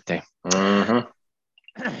on your birthday. All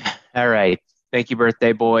right. Thank you,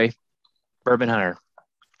 birthday boy. Bourbon Hunter.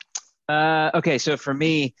 Okay, so for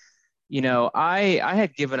me, I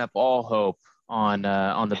had given up all hope on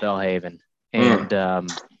the Belhaven, and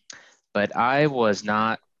but I was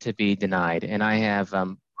not to be denied, and I have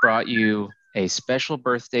brought you a special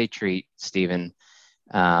birthday treat, Steven.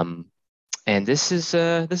 And this is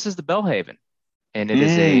the Belhaven, and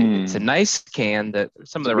it's a nice can. That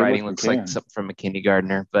some of the writing looks like something from a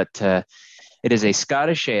kindergartner, but it is a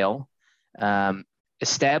Scottish ale,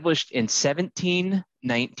 established in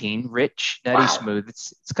 1719. Rich, nutty, smooth.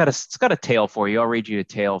 It's got a tale for you. I'll read you a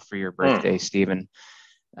tale for your birthday, Steven.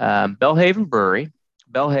 Belhaven Brewery.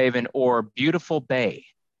 Belhaven, or Beautiful Bay,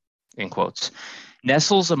 in quotes,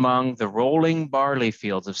 nestles among the rolling barley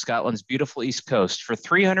fields of Scotland's beautiful east coast. For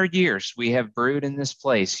 300 years, we have brewed in this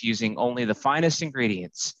place using only the finest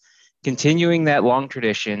ingredients. Continuing that long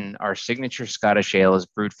tradition, our signature Scottish ale is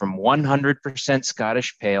brewed from 100%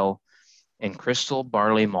 Scottish pale and crystal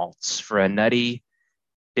barley malts for a nutty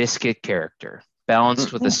biscuit character,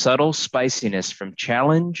 balanced with a subtle spiciness from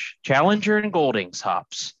Challenger and Goldings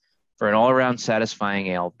hops. For an all-around satisfying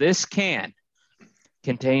ale. This can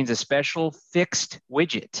contains a special fixed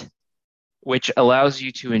widget, which allows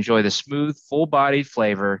you to enjoy the smooth, full-bodied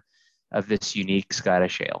flavor of this unique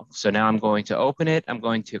Scottish ale. So now I'm going to open it. I'm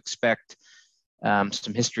going to expect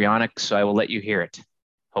some histrionics, so I will let you hear it,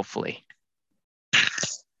 hopefully.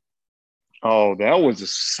 Oh, that was a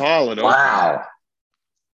solid opening. Wow.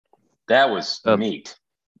 That was neat.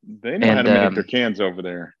 They know how to make their cans over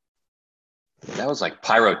there. That was like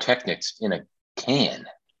pyrotechnics in a can.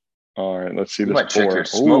 All right, let's see this. Might check your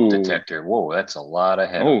smoke detector. Whoa, that's a lot of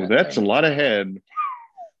head. Oh, that's a lot of head.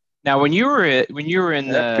 Now, when you were in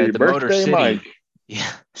the Motor City, Mike. Yeah.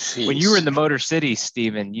 Jeez. When you were in the Motor City,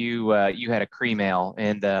 Steven, you had a cream ale,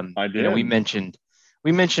 and I did. we mentioned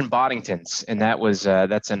Boddington's, and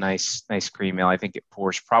that's a nice cream ale. I think it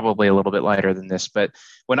pours probably a little bit lighter than this. But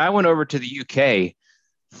when I went over to the UK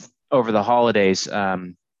over the holidays,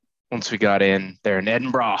 once we got in there in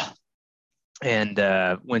Edinburgh, and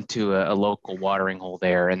went to a local watering hole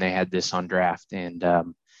there, and they had this on draft, and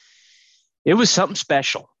it was something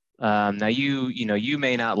special. Now you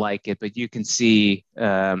may not like it, but you can see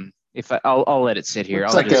if I'll let it sit here.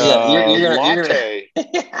 Looks I'll like just, a latte.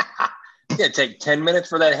 It's gonna take 10 minutes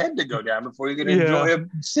for that head to go down before you can enjoy a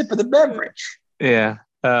sip of the beverage. Yeah.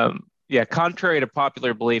 Contrary to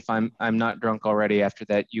popular belief, I'm not drunk already after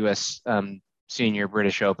that U.S. Senior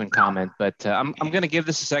British Open comment, but I'm going to give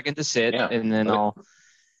this a second to sit, and then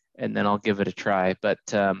I'll give it a try. But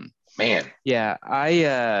man, yeah,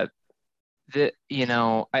 I that is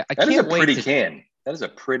can't a wait pretty to, can. That is a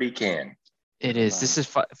pretty can. It is. This is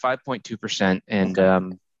 5.2%,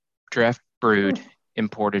 and draft brewed,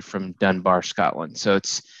 imported from Dunbar, Scotland. So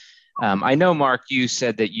it's. I know, Mark, you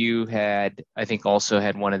said that you had, I think, also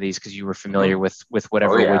had one of these because you were familiar with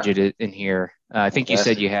whatever widget is in here. I think you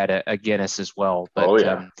said you had a Guinness as well.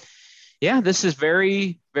 But this is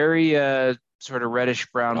very, very sort of reddish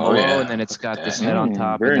brown below, and then it's got this head on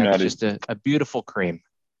top, and that's just a beautiful cream.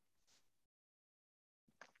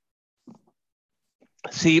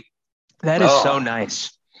 See, that is so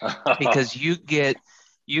nice because you get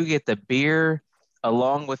the beer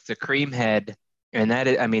along with the cream head. And that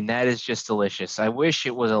is just delicious. I wish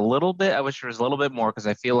there was a little bit more, because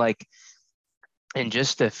I feel like in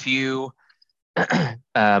just a few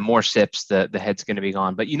more sips, the head's going to be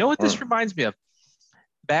gone. But you know what this reminds me of?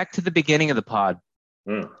 Back to the beginning of the pod.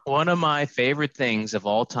 One of my favorite things of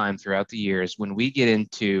all time throughout the years, when we get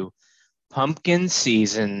into pumpkin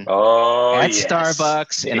season at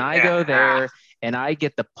Starbucks, and I go there and I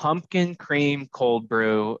get the pumpkin cream cold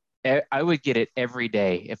brew. I would get it every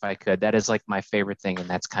day if I could. That is like my favorite thing, and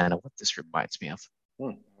that's kind of what this reminds me of.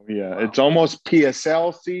 Yeah, it's almost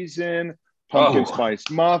PSL season, pumpkin spice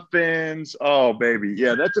muffins. Oh, baby.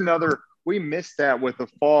 Yeah, that's another. We missed that with the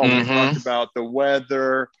fall. We talked about the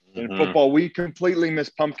weather in football. We completely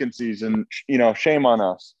missed pumpkin season. Shame on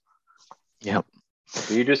us. Yep.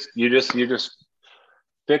 You just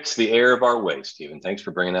fix the air of our way, Steven. Thanks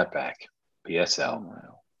for bringing that back. PSL.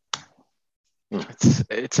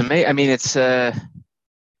 It's amazing. I mean, it's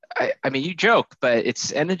you joke, but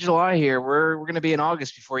it's end of July here. We're going to be in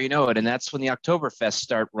August before you know it, and that's when the Oktoberfest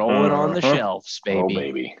start rolling on the shelves, baby. Oh,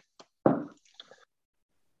 baby.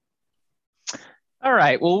 All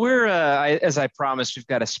right. Well, we're as I promised, we've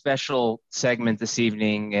got a special segment this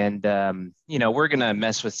evening, and we're going to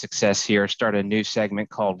mess with success here. Start a new segment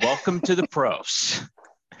called "Welcome to the Pros,"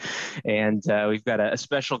 and we've got a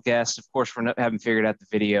special guest. Of course, we haven't figured out the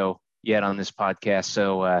video yet on this podcast,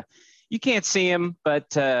 so you can't see him,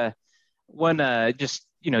 but want to just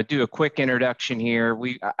do a quick introduction here.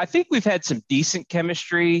 I think we've had some decent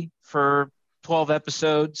chemistry for 12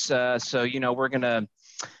 episodes, so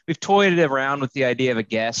we've toyed around with the idea of a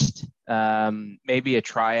guest, maybe a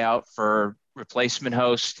tryout for replacement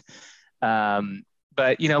host,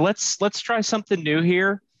 but let's try something new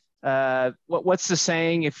here. What's the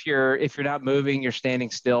saying? If you're not moving, you're standing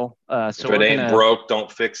still. So if it ain't broke,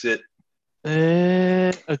 don't fix it.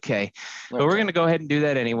 Okay. But we're going to go ahead and do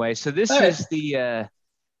that anyway. So this is the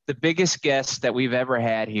biggest guest that we've ever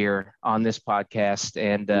had here on this podcast,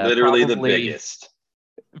 and literally the biggest,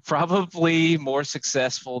 probably more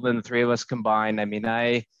successful than the three of us combined. I mean,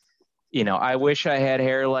 I wish I had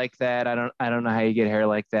hair like that. I don't know how you get hair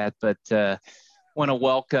like that, but want to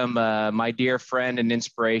welcome my dear friend and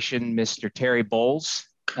inspiration, Mr. Terry Bowles,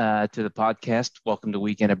 to the podcast. Welcome to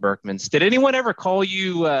Weekend at Berkman's. Did anyone ever call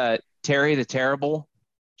you Terry the Terrible?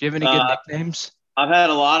 Do you have any good nicknames? I've had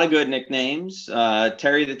a lot of good nicknames.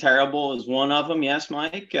 Terry the Terrible is one of them. Yes,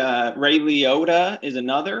 Mike. Ray Liotta is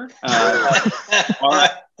another.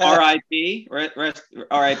 R.I.P.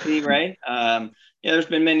 R.I.P. Ray. There's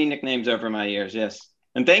been many nicknames over my years. Yes,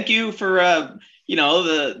 and thank you for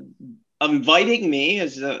inviting me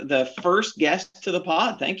as the first guest to the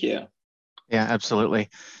pod. Thank you. Yeah, absolutely.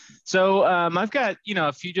 So I've got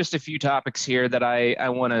a few topics here that I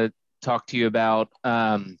want to talk to you about.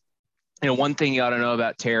 One thing you ought to know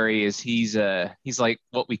about Terry is he's like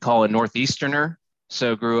what we call a Northeasterner.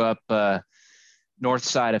 So grew up north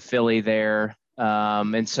side of Philly there.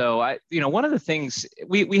 And so one of the things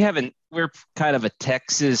we're kind of a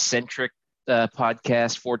Texas centric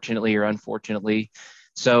podcast, fortunately or unfortunately.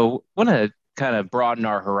 So want to kind of broaden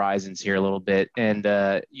our horizons here a little bit. And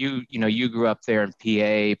you grew up there in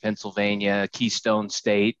PA, Pennsylvania, Keystone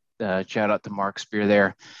State. Shout out to Mark's Beer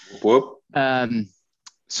there. Whoop.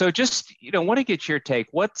 So just, want to get your take.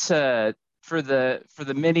 What's for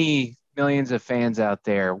the many millions of fans out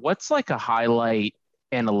there, what's like a highlight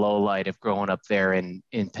and a low light of growing up there in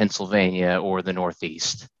Pennsylvania or the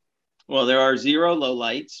Northeast? Well, there are 0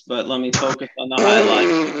 lowlights, but let me focus on the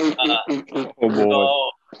highlights. Oh boy.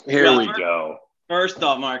 Here we go. First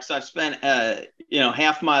off, Mark, so I've spent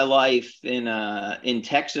half my life in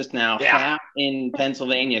Texas now, half in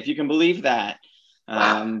Pennsylvania, if you can believe that.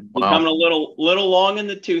 Becoming a little long in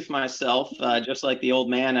the tooth myself, just like the old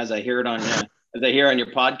man, as I hear on your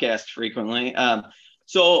podcast frequently.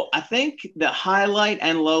 So I think the highlight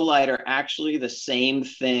and low light are actually the same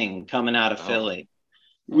thing coming out of Philly.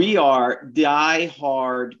 We are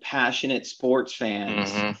die-hard, passionate sports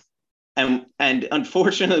fans. Mm-hmm. And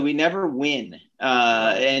unfortunately, we never win.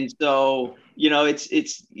 And so,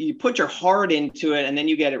 it's you put your heart into it and then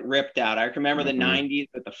you get it ripped out. I remember the 90s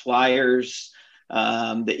with the Flyers,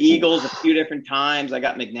 the Eagles a few different times. I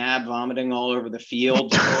got McNabb vomiting all over the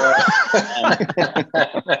field.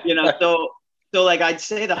 So like I'd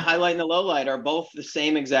say the highlight and the low light are both the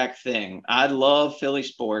same exact thing. I love Philly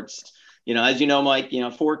sports. As you know, Mike,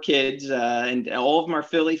 4 kids and all of them are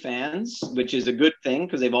Philly fans, which is a good thing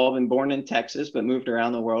because they've all been born in Texas but moved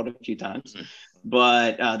around the world a few times.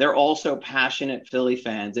 But they're also passionate Philly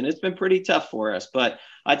fans, and it's been pretty tough for us. But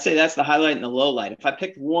I'd say that's the highlight and the low light. If I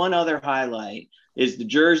picked one other highlight, is the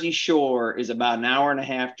Jersey Shore is about an hour and a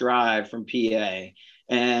half drive from PA.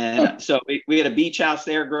 And so we had a beach house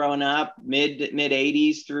there growing up, mid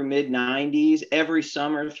 80s through mid 90s. Every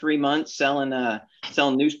summer, 3 months, selling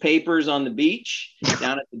newspapers on the beach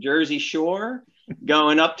down at the Jersey Shore,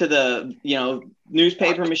 going up to the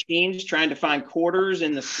newspaper machines, trying to find quarters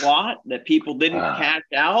in the slot that people didn't cash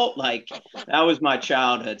out. Like that was my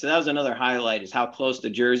childhood. So that was another highlight, is how close the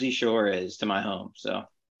Jersey Shore is to my home. So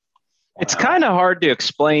it's kind of hard to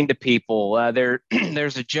explain to people.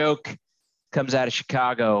 There's a joke comes out of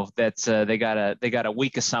Chicago that's they got a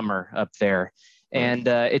week of summer up there, and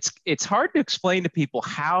it's hard to explain to people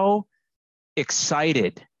how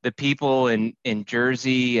excited the people in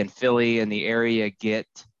Jersey and Philly and the area get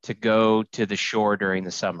to go to the shore during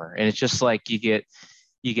the summer. And it's just like you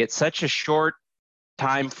get such a short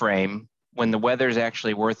time frame when the weather's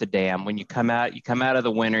actually worth a damn. When you come out of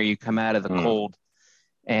the winter, you come out of the cold,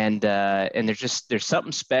 and there's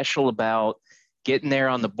something special about getting there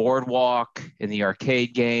on the boardwalk and the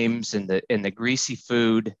arcade games and the greasy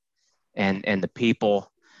food and the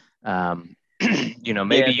people.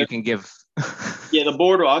 Maybe you can give. The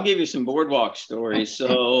boardwalk. I'll give you some boardwalk stories.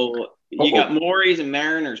 So you got Maury's and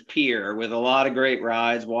Mariners Pier with a lot of great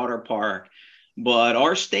rides, water park. But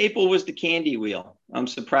our staple was the candy wheel. I'm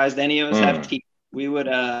surprised any of us have teeth. We would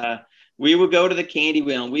go to the candy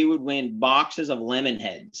wheel and we would win boxes of lemon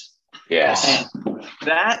heads. Yes. And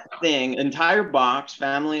that thing, entire box,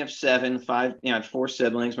 family of 7, 5, I have 4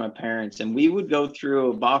 siblings, my parents, and we would go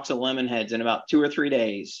through a box of lemon heads in about 2 or 3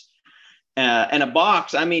 days. And a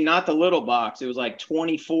box, I mean, not the little box. It was like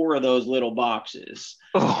 24 of those little boxes.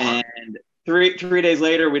 And three days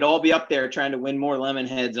later, we'd all be up there trying to win more lemon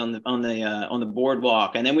heads on the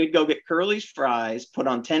boardwalk. And then we'd go get Curly's fries, put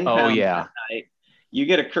on 10 pounds that night. You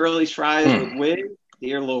get a Curly's fries with whiz,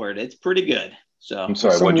 dear Lord, it's pretty good. So I'm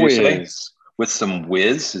sorry, what did you say? With some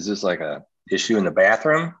whiz? Is this like a issue in the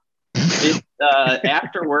bathroom? It's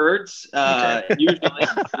afterwards, usually.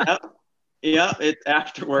 Yep, it's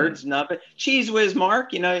afterwards. Nothing. Cheese whiz, Mark.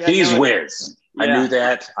 Cheese whiz. Yeah. I knew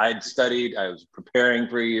that. I'd studied. I was preparing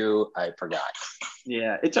for you. I forgot.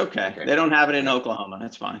 Yeah, it's okay. They don't have it in Oklahoma.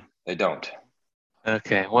 That's fine. They don't.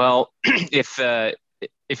 Okay. Well,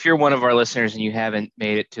 if you're one of our listeners and you haven't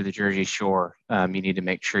made it to the Jersey Shore, you need to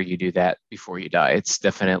make sure you do that before you die. It's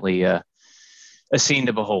definitely a scene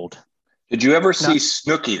to behold. Did you ever see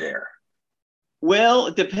Snooki there? Well,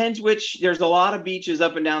 it depends there's a lot of beaches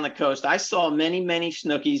up and down the coast. I saw many, many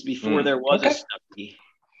Snookies before there was a Snooki.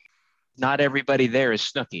 Not everybody there is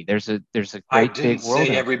Snooki. There's a great I big didn't world.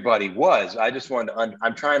 Say everybody was. I just wanted to,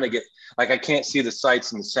 I'm trying to get, I can't see the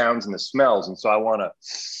sights and the sounds and the smells. And so I want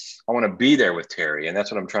to be there with Terry. And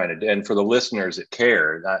that's what I'm trying to do. And for the listeners that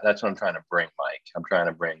care, that's what I'm trying to bring, Mike. I'm trying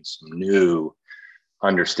to bring some new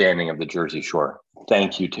understanding of the Jersey Shore.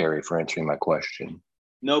 Thank you, Terry, for answering my question.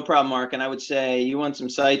 No problem, Mark. And I would say you want some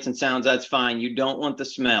sights and sounds, that's fine. You don't want the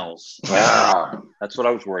smells. That's what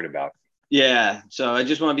I was worried about. Yeah. So I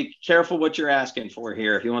just want to be careful what you're asking for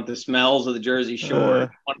here. If you want the smells of the Jersey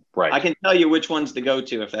Shore, right. I can tell you which ones to go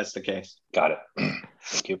to if that's the case. Got it.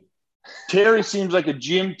 Thank you. Terry seems like a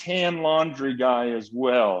Jim Tan laundry guy as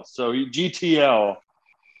well. So GTL.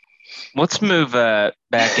 Let's move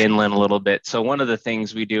back inland a little bit. So one of the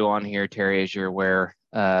things we do on here, Terry, as you're aware,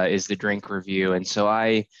 is the drink review. And so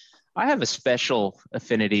I have a special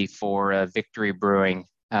affinity for Victory Brewing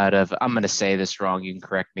out of, I'm going to say this wrong, you can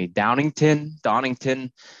correct me, Donington,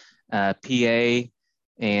 PA.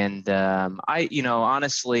 And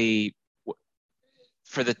honestly,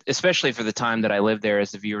 especially for the time that I lived there,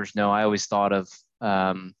 as the viewers know, I always thought of,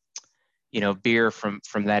 beer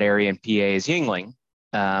from that area in PA as Yingling.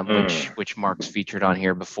 Which Mark's featured on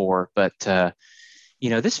here before, but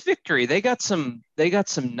this Victory, they got some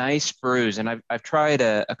nice brews, and I've tried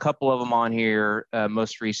a couple of them on here.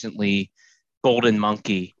 Most recently, Golden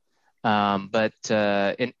Monkey, but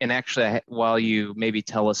actually, while you maybe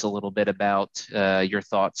tell us a little bit about your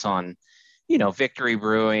thoughts on Victory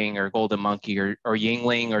Brewing or Golden Monkey or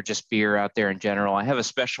Yingling or just beer out there in general, I have a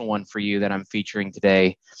special one for you that I'm featuring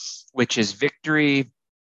today, which is Victory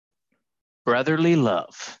Brotherly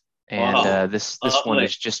Love, and this one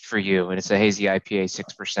is just for you, and it's a hazy IPA,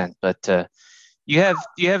 6%. But do you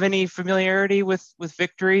have any familiarity with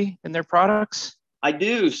Victory and their products? I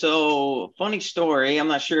do. So, funny story. I'm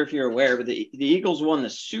not sure if you're aware, but the Eagles won the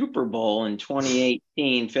Super Bowl in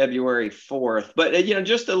 2018, February 4th. But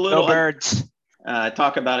just a little. Go Birds. I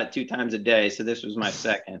talk about it 2 times a day, so this was my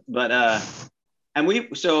second. But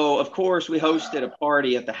of course we hosted a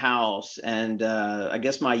party at the house, and I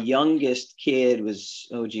guess my youngest kid was,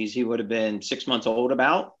 he would have been 6 months old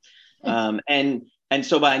about. And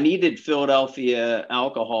so I needed Philadelphia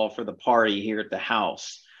alcohol for the party here at the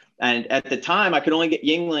house. And at the time I could only get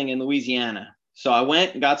Yingling in Louisiana. So I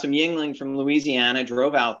went and got some Yingling from Louisiana,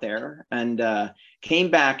 drove out there, and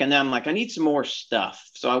came back. And then I'm like, I need some more stuff.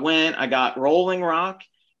 So I got Rolling Rock,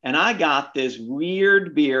 and I got this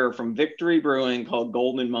weird beer from Victory Brewing called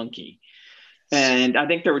Golden Monkey. And I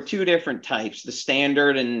think there were 2 different types, the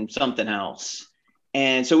standard and something else.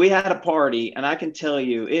 And so we had a party, and I can tell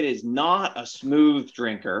you, it is not a smooth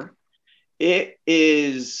drinker. It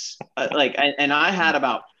is and I had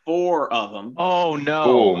about 4 of them. Oh, no.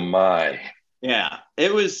 Oh, my. Yeah,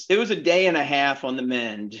 it was a day and a half on the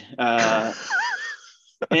mend.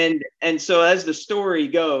 And so as the story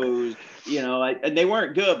goes, and they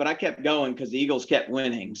weren't good, but I kept going because the Eagles kept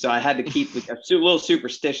winning. So I had to keep a little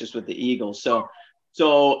superstitious with the Eagles.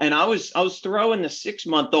 And I was throwing the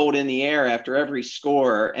 6-month-old in the air after every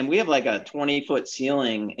score. And we have like a 20-foot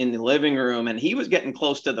ceiling in the living room, and he was getting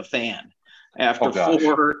close to the fan after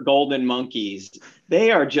 4 Golden Monkeys.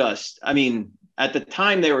 They are just, at the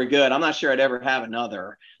time they were good. I'm not sure I'd ever have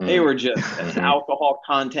another. They were just alcohol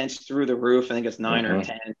contents through the roof. I think it's 9 or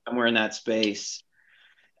 10, somewhere in that space.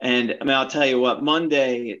 And I'll tell you what,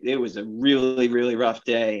 Monday, it was a really, really rough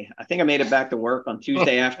day. I think I made it back to work on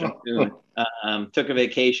Tuesday afternoon. Took a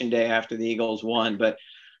vacation day after the Eagles won. But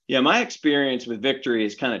my experience with Victory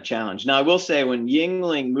is kind of challenged. Now, I will say when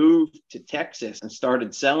Yingling moved to Texas and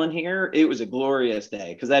started selling here, it was a glorious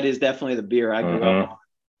day, because that is definitely the beer I grew up on.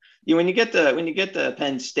 When you get to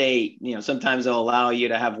Penn State, sometimes they'll allow you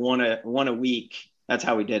to have one a week. That's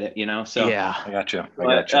how we did it, So yeah, I got you. So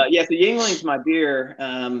Yingling's my beer.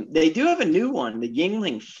 They do have a new one, the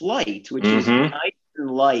Yingling Flight, which is nice and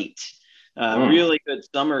light, really good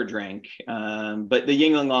summer drink. But the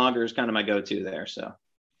Yingling Lager is kind of my go-to there. So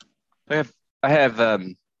I have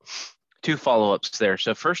 2 follow-ups there.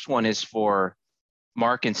 So first one is for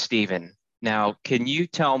Mark and Steven. Now, can you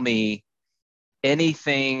tell me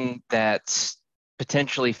anything that's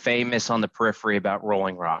potentially famous on the periphery about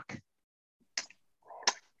Rolling Rock?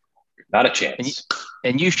 Not a chance.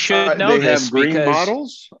 And you should know this green because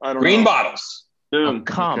bottles. I don't know. Green bottles. Oh,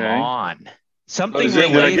 come on. Something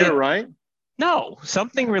related. Did I get it right? No,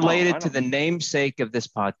 something related to the namesake of this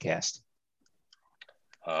podcast.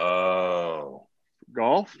 Oh,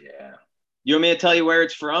 golf. Yeah. You want me to tell you where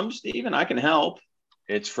it's from, Steven? I can help.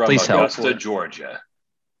 It's from Augusta, Georgia.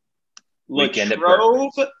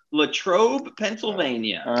 Latrobe,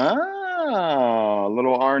 Pennsylvania. Ah,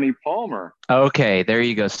 little Arnie Palmer. Okay, there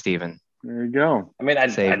you go, Steven. There you go.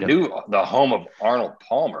 I knew the home of Arnold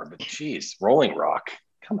Palmer, but geez, Rolling Rock.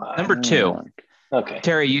 Come on. Number 2. Okay.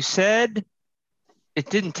 Terry, you said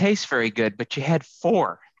it didn't taste very good, but you had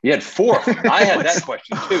 4. You had 4. I had that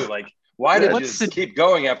question too. Like, why did you keep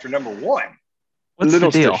going after number 1? What's the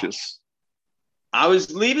deal? I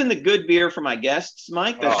was leaving the good beer for my guests,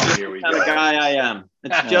 Mike. That's just the kind of guy I am.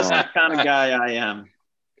 It's just the kind of guy I am.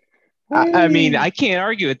 I can't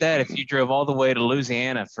argue with that if you drove all the way to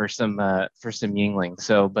Louisiana for some Yingling.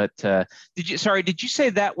 So, but did you say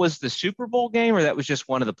that was the Super Bowl game, or that was just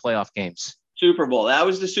one of the playoff games? Super Bowl. That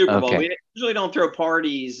was the Super Bowl. Okay. We usually don't throw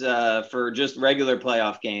parties for just regular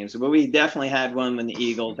playoff games, but we definitely had one when the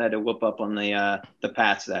Eagles had to whoop up on the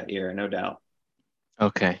Pats that year, no doubt.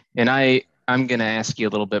 Okay. And I'm going to ask you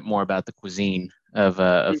a little bit more about the cuisine of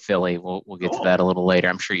Philly. We'll get to that a little later.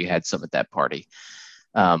 I'm sure you had some at that party.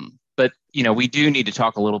 But we do need to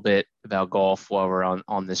talk a little bit about golf while we're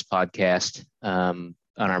on this podcast, on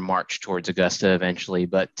our march towards Augusta eventually.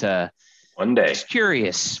 But one day, just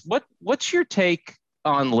curious, what's your take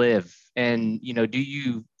on live? And do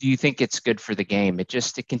you think it's good for the game? It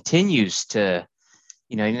continues to,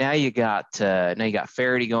 now you got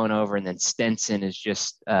Faraday going over, and then Stenson is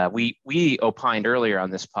just. We opined earlier on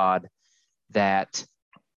this pod that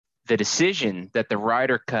the decision that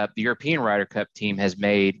the European Ryder Cup team has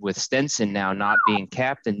made with Stenson now not being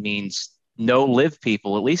captain means no live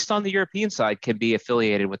people, at least on the European side, can be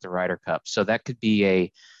affiliated with the Ryder Cup. So that could be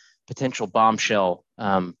a potential bombshell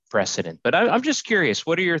precedent. But I'm just curious,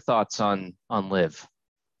 what are your thoughts on live?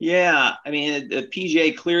 Yeah, I mean, the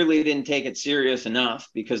PGA clearly didn't take it serious enough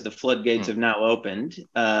because the floodgates have now opened.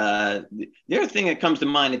 The other thing that comes to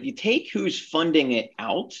mind, if you take who's funding it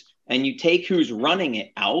out and you take who's running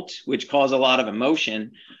it out, which cause a lot of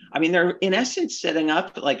emotion, I mean, they're in essence setting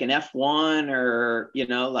up like an F1 or,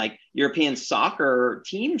 like European soccer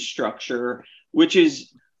team structure, which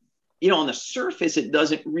is, on the surface, it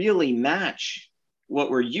doesn't really match what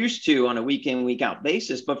we're used to on a week in, week out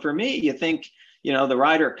basis. But for me, you think, the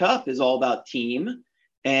Ryder Cup is all about team,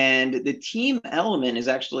 and the team element is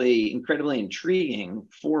actually incredibly intriguing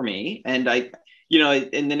for me. And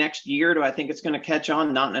in the next year, do I think it's going to catch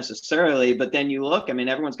on? Not necessarily, but then you look, I mean,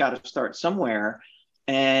 everyone's got to start somewhere.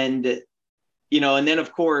 And, and then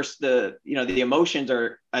of course the emotions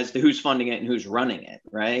are as to who's funding it and who's running it.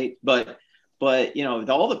 Right. But with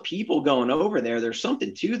all the people going over there, there's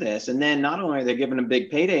something to this. And then not only are they giving them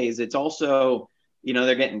big paydays, it's also,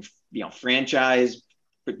 they're getting, franchise,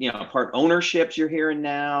 part ownerships you're hearing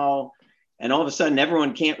now. And all of a sudden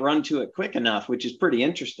everyone can't run to it quick enough, which is pretty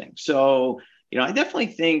interesting. So, I definitely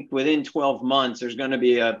think within 12 months, there's going to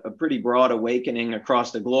be a pretty broad awakening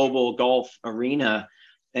across the global golf arena.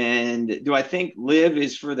 And do I think live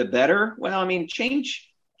is for the better? Well, I mean, change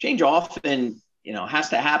often, has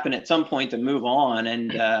to happen at some point to move on.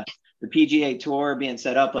 And the PGA Tour being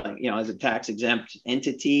set up, as a tax exempt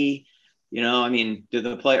entity, I mean, are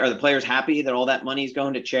the players happy that all that money is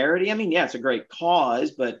going to charity? I mean, yeah, it's a great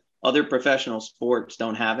cause, but other professional sports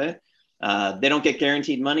don't have it. They don't get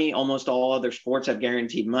guaranteed money. Almost all other sports have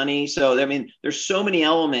guaranteed money. So, I mean, there's so many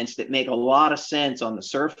elements that make a lot of sense on the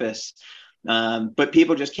surface, but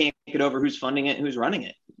people just can't get over who's funding it and who's running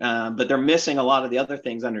it. But they're missing a lot of the other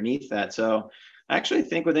things underneath that. So I actually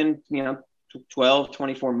think within, 12,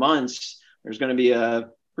 24 months, there's going to be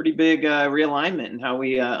a pretty big realignment in how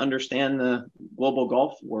we understand the global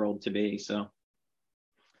golf world to be.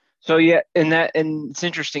 So yeah, and it's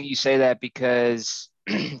interesting you say that, because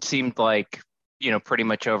it seemed like, pretty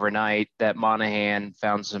much overnight that Monahan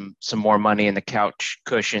found some more money in the couch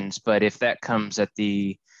cushions. But if that comes at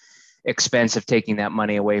the expense of taking that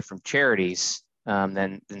money away from charities,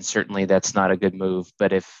 then certainly that's not a good move.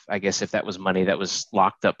 But if that was money that was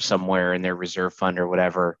locked up somewhere in their reserve fund or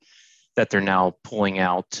whatever, that they're now pulling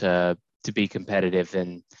out to be competitive,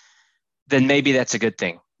 then maybe that's a good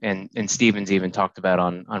thing. And Steven's even talked about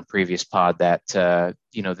on previous pod that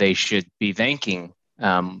they should be thanking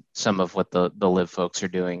some of what the live folks are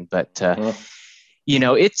doing. But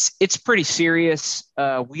it's pretty serious.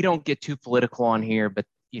 We don't get too political on here, but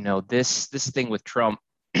this thing with Trump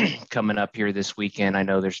coming up here this weekend, I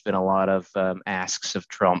know there's been a lot of asks of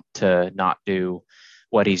Trump to not do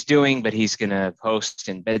what he's doing, but he's going to host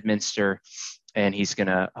in Bedminster and he's going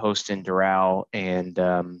to host in Doral. And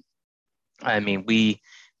I mean,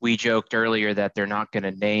 we joked earlier that they're not going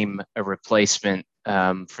to name a replacement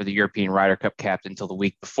for the European Ryder Cup captain until the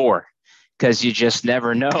week before, because you just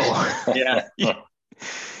never know. Yeah.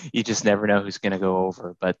 You just never know who's going to go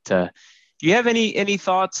over. But do you have any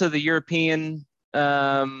thoughts of the European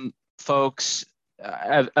folks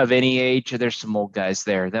of any age? There's some old guys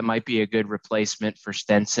there that might be a good replacement for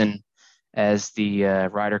Stenson as the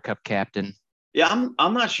Ryder Cup captain. Yeah,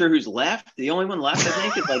 I'm not sure who's left. The only one left, I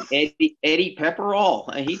think, is like Eddie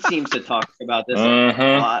Pepperell. He seems to talk about this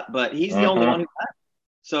a lot, but he's the only one who left.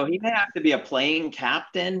 So he may have to be a playing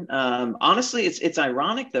captain. Honestly, it's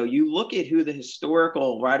ironic though. You look at who the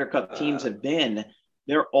historical Ryder Cup teams have been;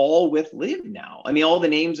 they're all with Liv now. I mean, all the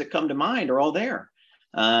names that come to mind are all there.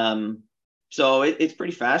 So it's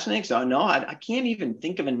pretty fascinating. So no, I can't even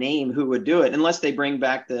think of a name who would do it unless they bring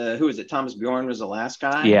back who is it? Thomas Bjorn was the last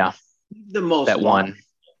guy. Yeah. The most that one.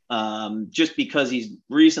 just because he's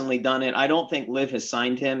recently done it. I don't think Liv has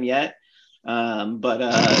signed him yet. But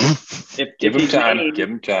give him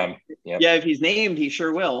time. Yep. Yeah, if he's named, he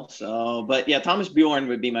sure will. So, but yeah, Thomas Bjorn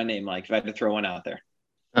would be my name, Mike, if I had to throw one out there.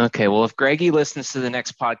 Okay, well, if Greggy listens to the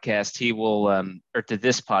next podcast, he will, or to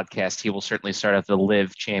this podcast, he will certainly start at the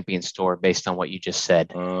Liv Champion store based on what you just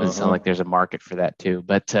said. It sounds like there's a market for that too.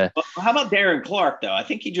 But well, how about Darren Clark though? I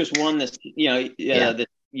think he just won this. The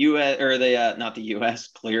U.S. or the not the U.S.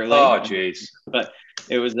 clearly. Oh, jeez. But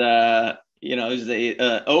it was it was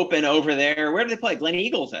the Open over there. Where did they play? Glen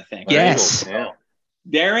Eagles, I think. Yes. Eagles, yeah.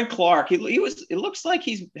 Darren Clark. He was. It looks like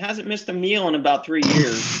hasn't missed a meal in about 3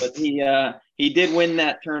 years, but he did win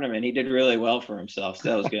that tournament. He did really well for himself. So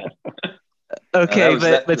that was good.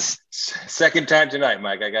 Okay, but second time tonight,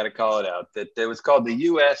 Mike. I got to call it out. That it was called the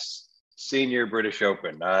U.S. Senior British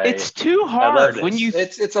Open. It's too hard when you.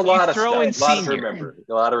 It's a lot of throw in stuff. senior.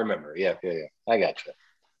 A lot to remember. Yeah. I got you.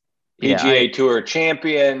 PGA Tour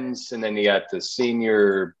champions, and then you got the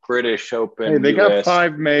Senior British Open. Hey, they US. got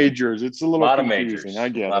 5 majors. It's a little confusing. I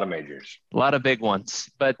get a lot of majors. A lot of big ones.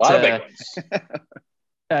 But a lot of big ones.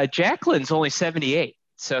 Jacqueline's only 78.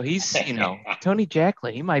 So he's, Tony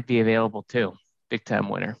Jacqueline, he might be available too. Big time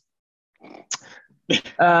winner.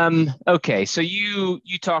 Okay, so you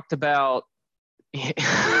talked about I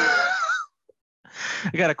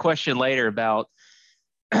got a question later about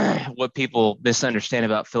what people misunderstand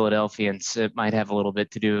about Philadelphians. It might have a little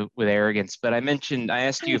bit to do with arrogance, but I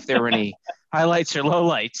asked you if there were any highlights or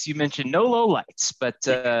lowlights. You mentioned no lowlights,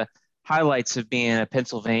 but highlights of being a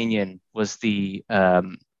Pennsylvanian was the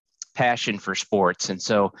passion for sports. And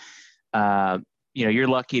so, you're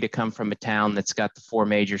lucky to come from a town that's got the 4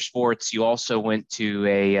 major sports. You also went to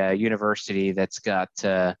a university that's got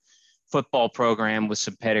a football program with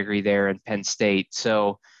some pedigree there in Penn State.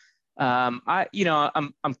 So, I'm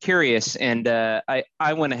curious, and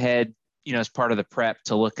I went ahead, as part of the prep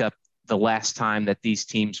to look up the last time that these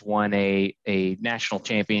teams won a national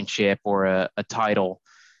championship or a title.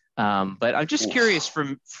 But I'm just curious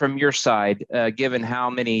from your side, given how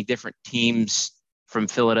many different teams from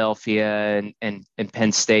Philadelphia and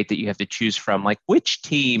Penn State that you have to choose from, like which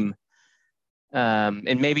team,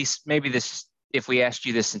 and maybe this, if we asked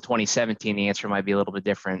you this in 2017, the answer might be a little bit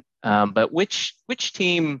different. But which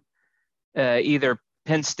team, either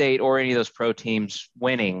Penn State or any of those pro teams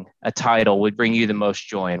winning a title would bring you the most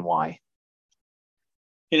joy, and why?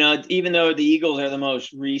 Even though the Eagles are the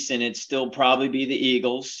most recent, it'd still probably be the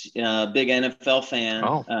Eagles. Big NFL fan.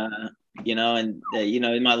 Oh.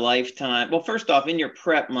 In my lifetime. Well, first off, in your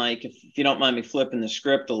prep, Mike, if you don't mind me flipping the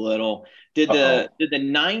script a little, did the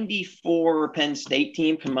 94 Penn State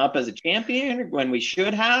team come up as a champion when we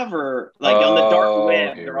should have, or like on the dark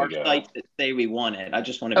web, there are sites that say we won it? I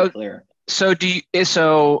just want to be clear. So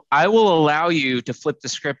I will allow you to flip the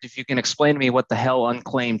script if you can explain to me what the hell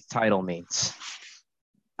unclaimed title means.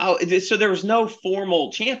 Oh, so there was no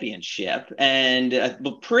formal championship, and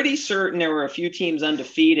I'm pretty certain there were a few teams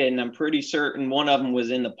undefeated, and I'm pretty certain one of them was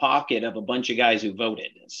in the pocket of a bunch of guys who voted.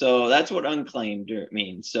 So that's what unclaimed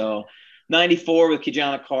means. So 94 with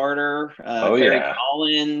Kijana Carter, Terry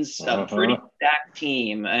Collins, a pretty stacked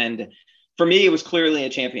team. And for me, it was clearly a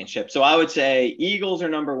championship. So I would say Eagles are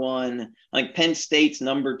number 1, like Penn State's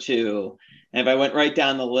number 2. And if I went right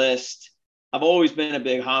down the list, I've always been a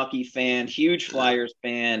big hockey fan, huge Flyers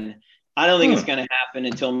fan. I don't think it's going to happen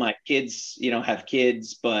until my kids, have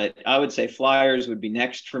kids, but I would say Flyers would be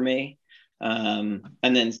next for me. And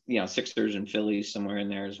then, Sixers and Phillies somewhere in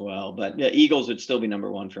there as well. But yeah, Eagles would still be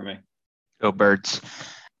number 1 for me. Go Birds.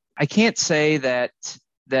 I can't say that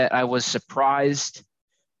I was surprised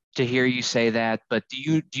to hear you say that, but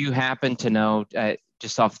do you happen to know,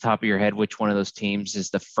 just off the top of your head, which one of those teams is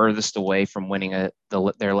the furthest away from winning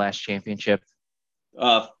their last championship?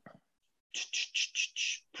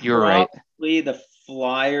 You're right. Probably the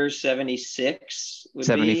Flyers 76 would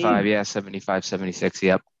 75, be. 75, 76.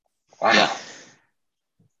 Yep. Wow. Yeah.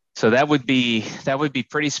 So that would be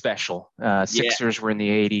pretty special. Sixers were in the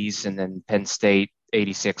 80s, and then Penn State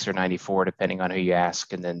 86 or 94, depending on who you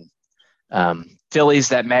ask, and then Phillies,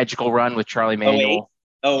 that magical run with Charlie Manuel.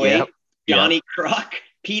 Oh wait. Yep. Johnny Kruk,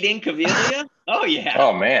 Pete Incaviglia. Oh yeah.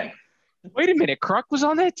 Oh man. Wait a minute, Kruk was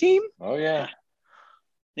on that team? Oh yeah. I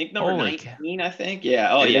think number 19. I think.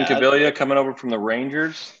 Yeah. Oh yeah. Incaviglia coming over from the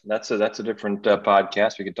Rangers. That's a different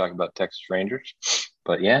podcast. We could talk about Texas Rangers,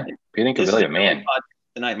 but yeah, Pete Incaviglia, man.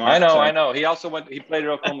 Tonight, Mark, I know. He also he played at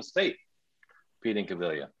Oklahoma State. Pete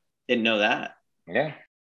Incaviglia. Didn't know that. Yeah.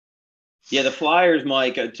 Yeah, the Flyers,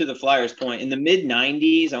 Mike, to the Flyers point, in the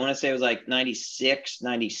mid-90s, I want to say it was like 96,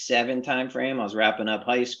 97 time frame. I was wrapping up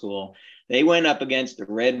high school. They went up against the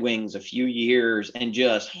Red Wings a few years and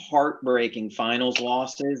just heartbreaking finals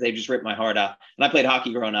losses. They just ripped my heart out. And I played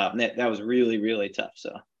hockey growing up, and that was really, really tough.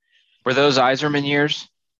 So, were those Iserman years?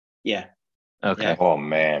 Yeah. Okay. Yeah. Oh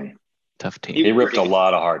man, tough team. He ripped a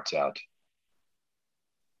lot of hearts out.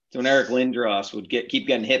 So when Eric Lindros would keep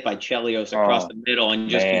getting hit by Chelios across the middle and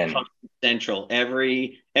just become central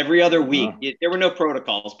every other week. There were no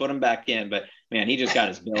protocols, put him back in, but man, he just got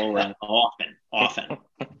his bill rung often.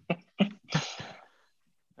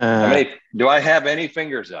 How many, do I have any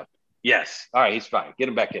fingers up? Yes. All right, he's fine. Get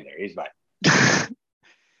him back in there. He's fine.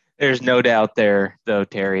 There's no doubt there, though,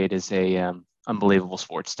 Terry. It is a unbelievable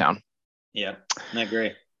sports town. Yeah, I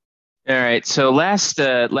agree. All right. So last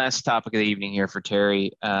topic of the evening here for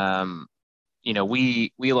Terry.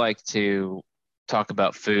 We like to talk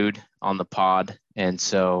about food on the pod, and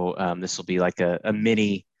so this will be like a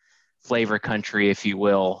mini flavor country, if you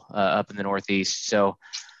will, up in the Northeast. So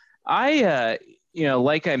I,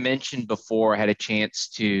 like I mentioned before, I had a chance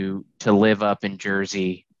to live up in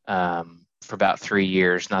Jersey for about 3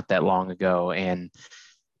 years, not that long ago, and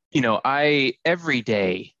every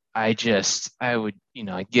day. I would,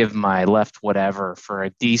 I give my left whatever for a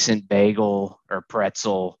decent bagel or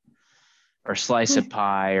pretzel or slice of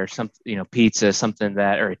pie or something, pizza, something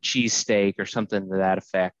that, or a cheesesteak or something to that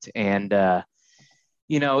effect. And,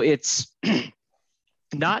 it's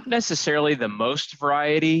not necessarily the most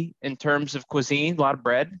variety in terms of cuisine, a lot of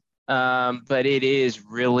bread, but it is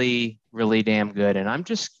really, really damn good. And I'm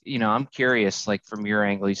just, I'm curious, like from your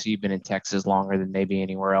angle, you see you've been in Texas longer than maybe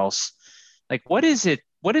anywhere else. Like, what is it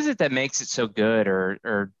that makes it so good?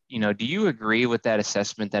 Or do you agree with that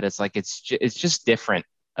assessment that it's like it's just different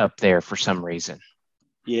up there for some reason?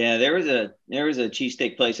 Yeah, there was a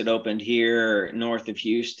cheesesteak place that opened here north of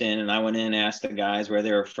Houston, and I went in and asked the guys where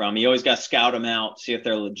they were from. You always got to scout them out, see if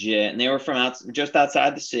they're legit, and they were from just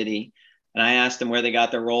outside the city. And I asked them where they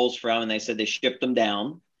got their rolls from, and they said they shipped them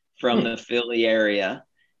down from the Philly area.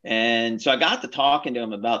 And so I got to talking to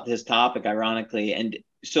them about this topic, ironically. And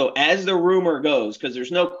so as the rumor goes, because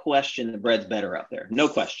there's no question the bread's better up there, no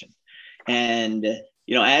question. And,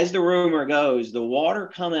 as the rumor goes, the water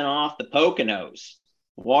coming off the Poconos,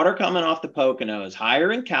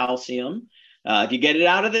 higher in calcium. If you get it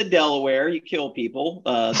out of the Delaware, you kill people.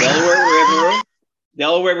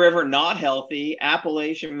 Delaware River, not healthy.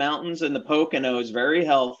 Appalachian Mountains and the Poconos, very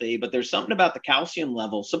healthy. But there's something about the calcium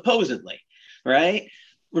level, supposedly, right?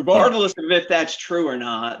 Regardless of if that's true or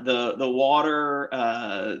not, the water,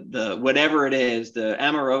 the whatever it is, the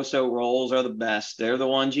Amoroso rolls are the best. They're the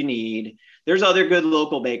ones you need. There's other good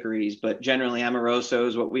local bakeries, but generally Amoroso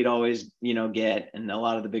is what we'd always, get. And a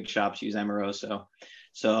lot of the big shops use Amoroso.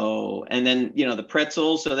 So, and then, the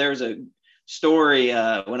pretzels. So there's a story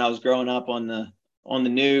when I was growing up on the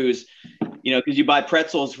news, because you buy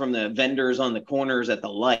pretzels from the vendors on the corners at the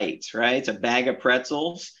lights, right? It's a bag of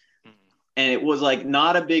pretzels. And it was like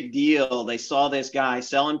not a big deal. They saw this guy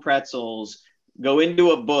selling pretzels, go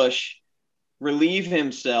into a bush, relieve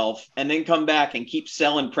himself, and then come back and keep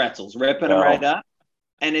selling pretzels, ripping them right up.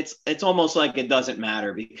 And it's almost like it doesn't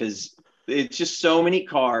matter because it's just so many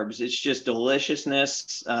carbs. It's just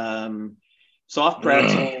deliciousness, soft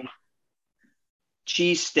pretzel,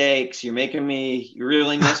 cheese steaks. You're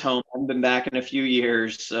really miss home. I haven't been back in a few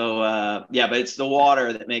years. So, but it's the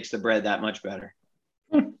water that makes the bread that much better.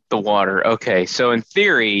 The water. Okay. So in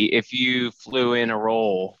theory, if you flew in a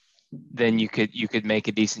roll, then you could make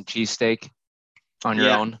a decent cheesesteak on your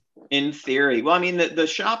own. In theory. Well, I mean, the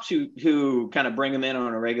shops who kind of bring them in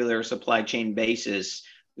on a regular supply chain basis,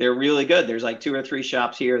 they're really good. There's like 2 or 3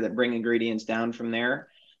 shops here that bring ingredients down from there.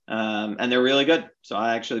 And they're really good. So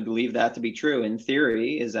I actually believe that to be true. In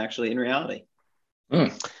theory is actually in reality.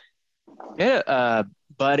 Yeah.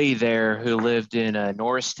 Buddy there who lived in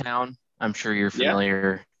Norristown. I'm sure you're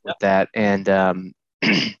familiar with that. And,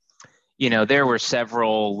 there were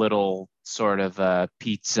several little sort of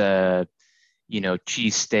pizza,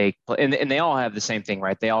 cheesesteak, and they all have the same thing,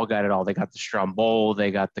 right? They all got it all. They got the stromboli,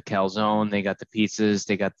 they got the calzone, they got the pizzas,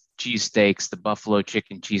 they got the cheesesteaks, the buffalo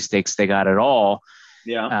chicken cheesesteaks, they got it all.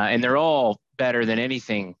 Yeah. And they're all better than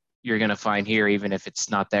anything you're going to find here, even if it's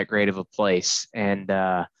not that great of a place. And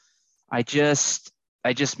I just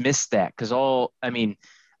missed that because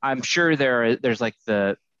I'm sure there's like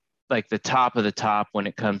the top of the top when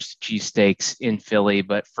it comes to cheesesteaks in Philly.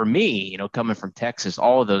 But for me, coming from Texas,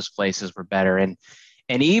 all of those places were better. And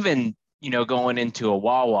even, going into a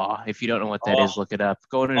Wawa, if you don't know what that is, look it up.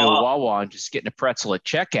 Going into a Wawa and just getting a pretzel at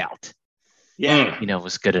checkout,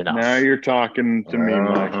 was good enough. Now you're talking to me,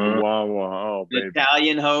 Mike. Wawa. Oh, baby.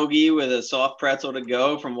 Italian hoagie with a soft pretzel to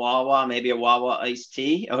go from Wawa, maybe a Wawa iced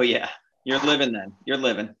tea. Oh, yeah. You're living then. You're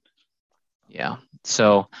living. Yeah.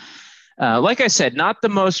 So, like I said, not the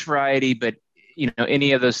most variety, but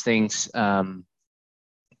any of those things,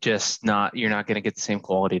 just not, you're not going to get the same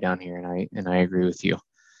quality down here. And I agree with you.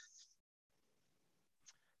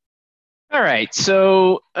 All right.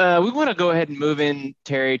 So we want to go ahead and move in,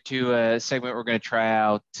 Terry, to a segment we're going to try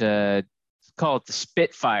out, call it the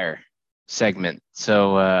Spitfire segment.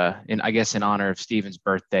 So I guess in honor of Steven's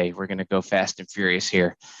birthday, we're going to go fast and furious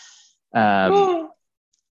here.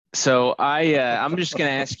 So I'm just going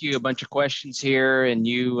to ask you a bunch of questions here, and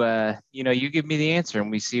you give me the answer, and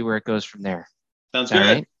we see where it goes from there. Sounds good.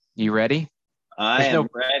 All right. You ready? I am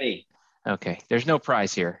ready. Okay. There's no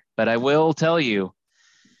prize here, but I will tell you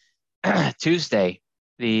Tuesday,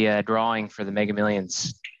 the drawing for the Mega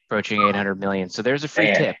Millions approaching 800 million. So there's a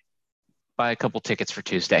free tip. Buy a couple tickets for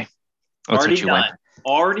Tuesday. That's Already what you done. win.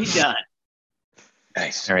 Already done.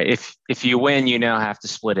 Nice. All right. If you win, you now have to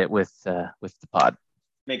split it with the pod.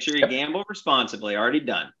 Make sure you gamble responsibly. Already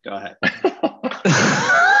done. Go ahead.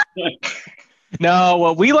 No,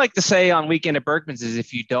 what we like to say on Weekend at Berkman's is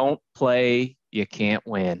if you don't play, you can't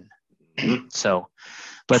win. So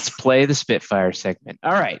let's play the Spitfire segment.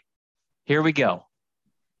 All right, here we go.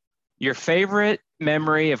 Your favorite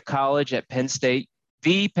memory of college at Penn State,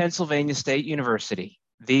 the Pennsylvania State University.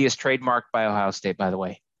 The is trademarked by Ohio State, by the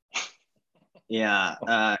way.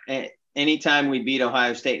 Yeah. Anytime we beat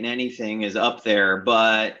Ohio State in anything is up there,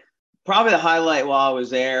 but probably the highlight while I was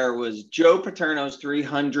there was Joe Paterno's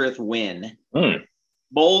 300th win.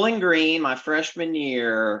 Bowling Green, my freshman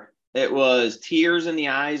year, it was tears in the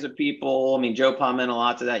eyes of people. I mean, Joe Pa meant a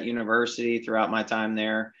lot to that university throughout my time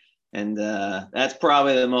there. And that's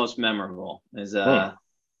probably the most memorable is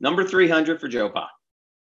number 300 for Joe Pa.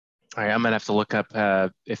 All right, I'm gonna have to look up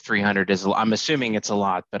if 300 is. I'm assuming it's a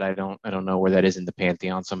lot, but I don't know where that is in the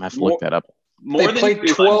pantheon, so I'm gonna have to look that up. They played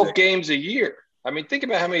 12 games a year. I mean, think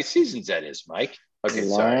about how many seasons that is, Mike. Okay,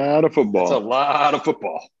 sorry. A lot of football. That's a lot of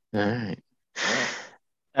football.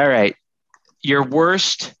 All right. Your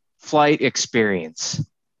worst flight experience.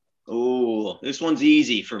 Oh, this one's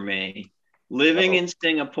easy for me. Living in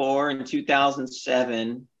Singapore in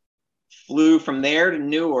 2007. Flew from there to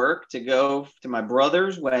Newark to go to my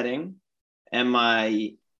brother's wedding, and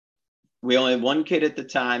we only had one kid at the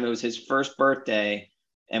time. It was his first birthday,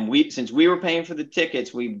 and since we were paying for the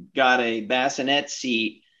tickets, we got a bassinet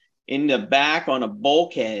seat in the back on a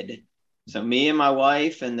bulkhead. So me and my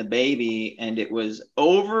wife and the baby, and it was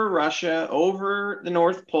over Russia, over the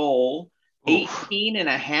North Pole, 18 and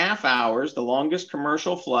a half hours, the longest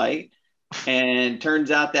commercial flight. And turns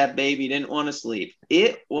out that baby didn't want to sleep.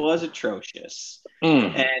 It was atrocious.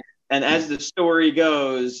 And as the story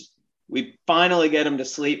goes, we finally get him to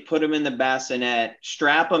sleep, put him in the bassinet,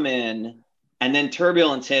 strap him in, and then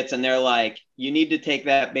turbulence hits, and they're like, you need to take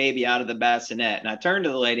that baby out of the bassinet. And I turned to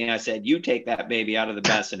the lady and I said, you take that baby out of the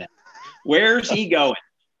bassinet. Where's he going?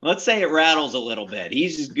 Let's say it rattles a little bit.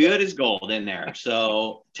 He's as good as gold in there.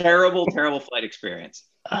 So terrible, terrible flight experience.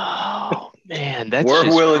 Oh man, that's we're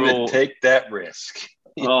just willing cruel. to take that risk.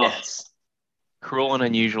 Yes, cruel and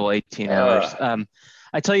unusual 18 hours.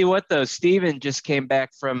 I tell you what, though, Steven just came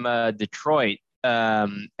back from Detroit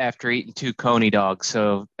after eating 2 coney dogs.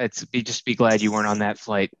 So just be glad you weren't on that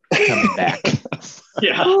flight coming back.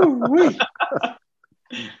 Yeah. All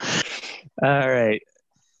right.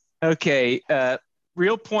 Okay.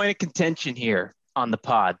 Real point of contention here on the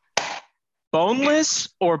pod: boneless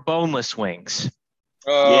or boneless wings?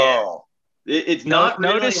 Oh, yeah. It's not.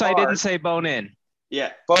 Notice really I didn't say bone in.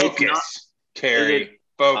 Yeah, focus, Terry.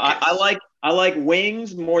 Focus. I like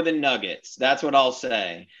wings more than nuggets. That's what I'll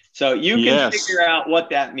say. So you can figure out what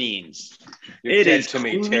that means. It is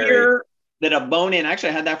clear that a bone in. Actually,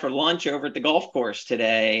 I had that for lunch over at the golf course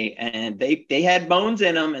today, and they had bones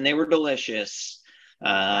in them, and they were delicious.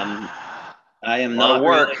 I am not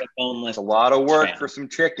really a boneless. It's a lot of work fan. for some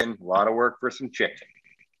chicken. A lot of work for some chicken.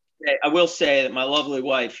 I will say that my lovely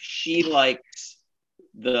wife, she likes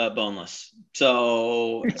the boneless.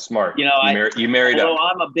 So smart. You know, you married up. Although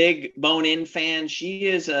I'm a big bone-in fan, she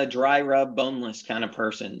is a dry rub, boneless kind of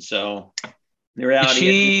person. So the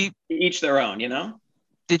reality is each their own, you know?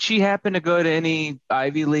 Did she happen to go to any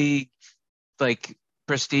Ivy League, like,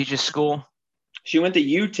 prestigious school? She went to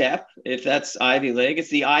UTEP, if that's Ivy League. It's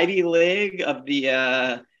the Ivy League of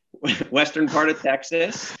the western part of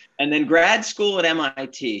Texas. And then grad school at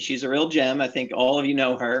MIT. She's a real gem. I think all of you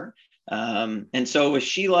know her. And so if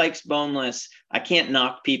she likes boneless, I can't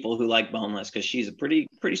knock people who like boneless because she's a pretty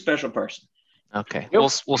special person. Okay.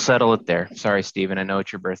 Yep. We'll settle it there. Sorry, Steven. I know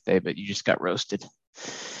it's your birthday, but you just got roasted.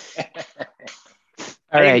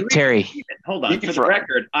 All right, Terry. Hold on. For the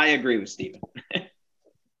record, I agree with Steven.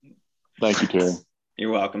 Thank you, Terry.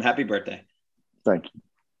 You're welcome. Happy birthday. Thank you.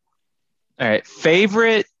 All right.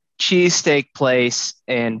 Favorite cheesesteak place,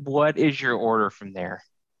 and what is your order from there?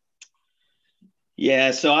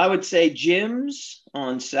 Yeah, so I would say Jim's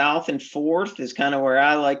on South and Fourth is kind of where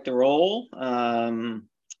I like to roll.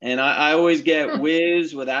 And I always get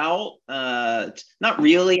whiz without. It's not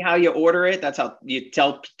really how you order it. That's how you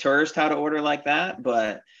tell tourists how to order like that.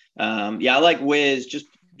 But yeah, I like whiz just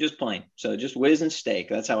plain. So just whiz and steak.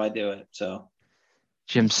 That's how I do it. So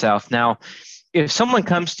Jim South. Now, if someone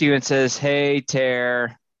comes to you and says, "Hey,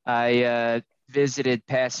 Tare, I visited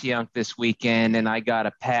Passyunk this weekend and I got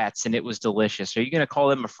a Pat's and it was delicious," are you going to call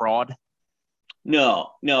them a fraud?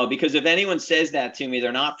 no, because if anyone says that to me,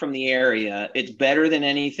 they're not from the area. It's better than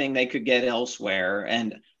anything they could get elsewhere.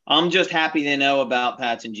 And I'm just happy to know about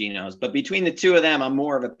Pat's and Geno's. But between the two of them, I'm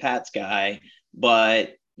more of a Pat's guy.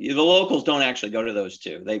 But the locals don't actually go to those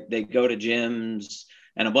two. They go to Jim's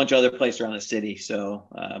and a bunch of other places around the city. So,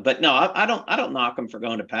 but no, I don't knock them for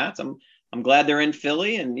going to Pat's. I'm glad they're in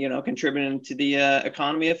Philly and contributing to the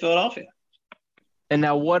economy of Philadelphia. And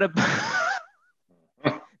now what about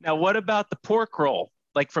the pork roll,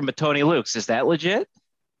 like from a Tony Luke's? Is that legit?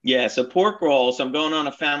 Yeah, so pork rolls. I'm going on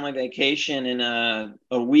a family vacation in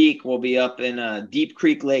a week. We'll be up in Deep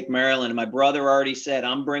Creek Lake, Maryland. And my brother already said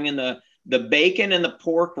I'm bringing the bacon and the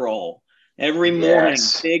pork roll every morning.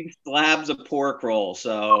 Yes. Big slabs of pork roll.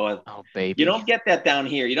 So Oh, baby. you don't get that down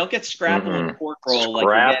here. You don't get scrapple and pork roll like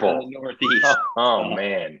you get in the Northeast. Oh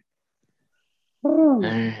man. All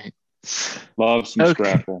right. Love some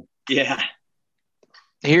scrapple. Yeah.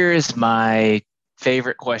 Here is my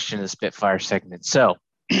favorite question of the Spitfire segment. So,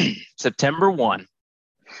 September 1,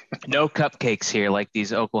 no cupcakes here like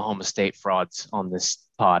these Oklahoma State frauds on this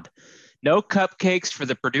pod. No cupcakes for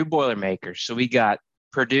the Purdue Boilermakers. So we got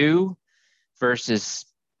Purdue versus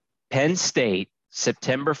Penn State,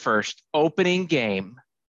 September 1st, opening game.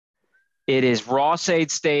 It is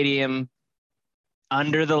Ross-Ade Stadium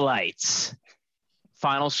under the lights.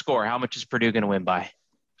 Final score, how much is Purdue going to win by?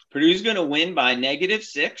 Purdue's going to win by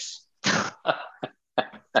 -6.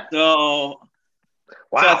 So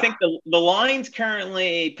I think the line's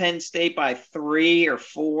currently Penn State by 3 or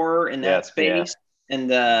 4 in that space. Yeah. And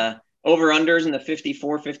the over-unders in the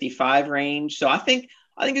 54-55 range. So I think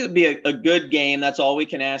it would be a good game. That's all we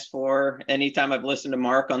can ask for. Anytime I've listened to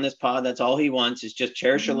Mark on this pod, that's all he wants is just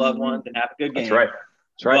cherish your loved ones and have a good game.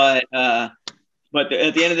 That's right. But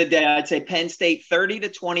at the end of the day, I'd say Penn State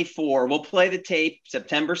 30-24. We'll play the tape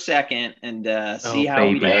September 2nd and see how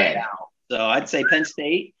we get out. So I'd say Penn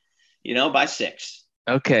State, by 6.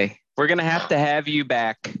 Okay. We're going to have you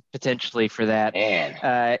back potentially for that.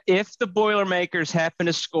 If the Boilermakers happen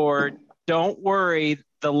to score, don't worry.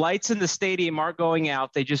 The lights in the stadium aren't going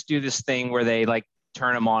out. They just do this thing where they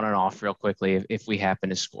turn them on and off real quickly if we happen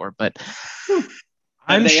to score. But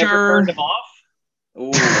I'm sure. Ever turned them off?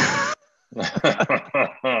 Ooh.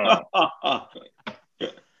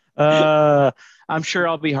 I'm sure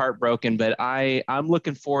I'll be heartbroken, but I'm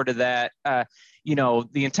looking forward to that. The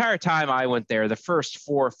entire time I went there, the first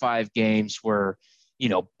 4 or 5 games were,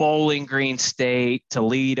 Bowling Green State,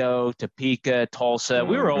 Toledo, Topeka, Tulsa.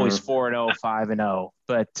 We were always 4-0, 5-0.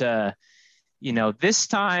 But, this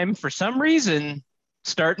time, for some reason,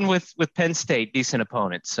 starting with Penn State, decent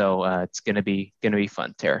opponent. So it's going to be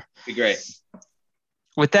fun, Tara. Be great.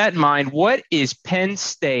 With that in mind, what is Penn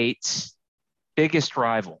State's biggest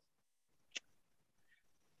rival?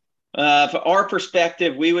 For our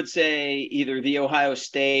perspective, we would say either the Ohio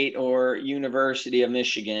State or University of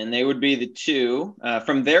Michigan. They would be the two.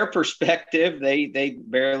 From their perspective, they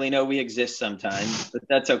barely know we exist sometimes, but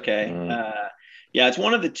that's okay. Yeah, it's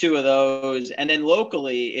one of the two of those. And then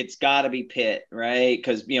locally, it's got to be Pitt, right?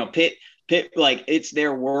 Because, Pitt, it's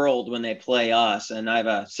their world when they play us. And I have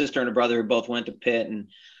a sister and a brother who both went to Pitt. And,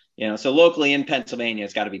 so locally in Pennsylvania,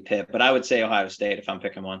 it's got to be Pitt. But I would say Ohio State if I'm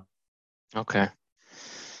picking one. Okay.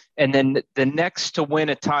 And then the next to win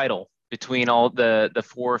a title between all the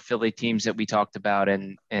 4 Philly teams that we talked about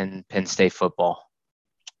in Penn State football.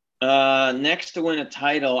 Next to win a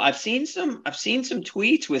title, I've seen some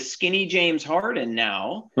tweets with Skinny James Harden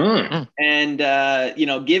now, and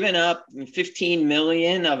giving up $15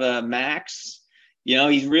 million of a max.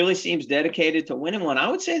 He really seems dedicated to winning one. I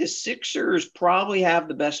would say the Sixers probably have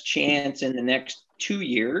the best chance in the next 2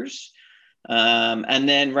 years. And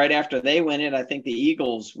then right after they win it, I think the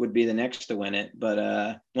Eagles would be the next to win it.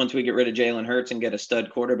 But once we get rid of Jalen Hurts and get a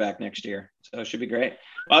stud quarterback next year, so it should be great.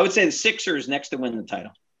 Well, I would say the Sixers next to win the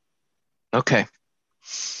title. Okay.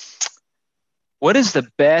 What is the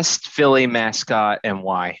best Philly mascot and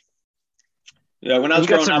why? Yeah, when I was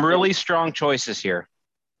got some growing up, really strong choices here.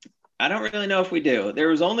 I don't really know if we do. There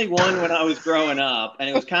was only one when I was growing up, and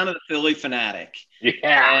it was kind of the Philly Fanatic.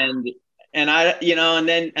 Yeah. And I,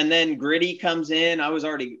 and then Gritty comes in. I was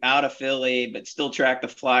already out of Philly, but still track the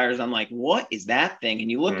Flyers. I'm like, what is that thing? And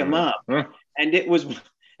you look them up, and it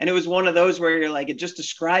was one of those where you're like, it just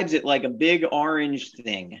describes it like a big orange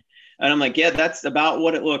thing. And I'm like, yeah, that's about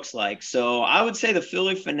what it looks like. So I would say the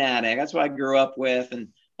Philly Fanatic. That's what I grew up with, and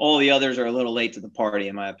all the others are a little late to the party,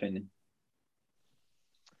 in my opinion.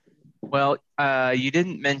 Well, you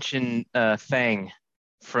didn't mention Fang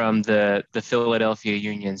from the Philadelphia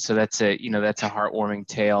Union, so that's a heartwarming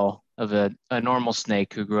tale of a normal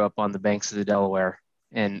snake who grew up on the banks of the Delaware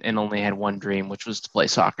and only had one dream, which was to play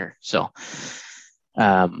soccer. So,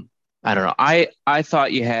 I don't know. I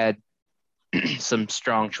thought you had some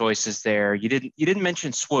strong choices there. You didn't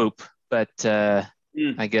mention Swoop, but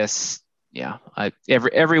I guess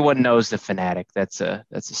everyone knows the Fanatic. That's a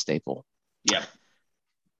staple. Yeah.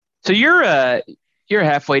 So you're a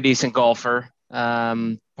halfway decent golfer.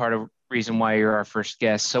 Part of reason why you're our first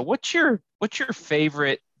guest. So what's your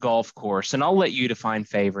favorite golf course? And I'll let you define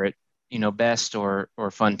favorite, best or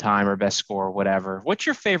fun time or best score, or whatever. What's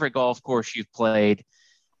your favorite golf course you've played?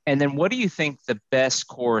 And then what do you think the best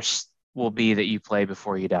course will be that you play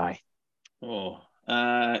before you die?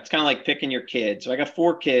 It's kind of like picking your kid. So I got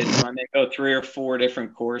 4 kids, so I may go 3 or 4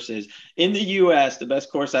 different courses. In the U.S., the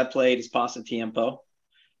best course I played is Pasatiempo.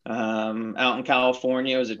 Out in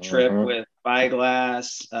California, it was a trip with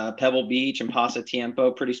Spyglass, Pebble Beach, and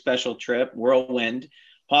Pasatiempo. Pretty special trip, whirlwind.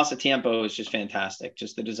 Pasatiempo is just fantastic.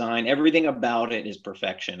 Just the design, everything about it is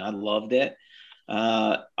perfection. I loved it.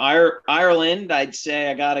 Ireland, I'd say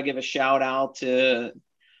I got to give a shout out to,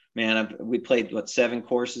 we played 7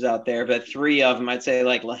 courses out there, but 3 of them, I'd say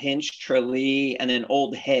like Lahinch, Tralee, and then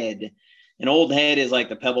Old Head. And Old Head is like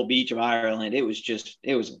the Pebble Beach of Ireland. It was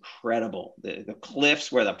incredible. The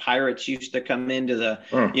cliffs where the pirates used to come into the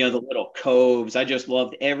little coves. I just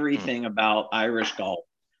loved everything about Irish golf.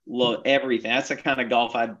 Love everything. That's the kind of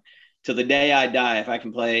golf to the day I die, if I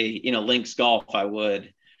can play, links golf, I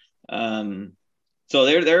would. So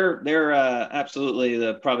they're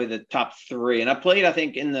absolutely probably the top 3. And I played, I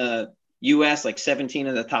think, in the US like 17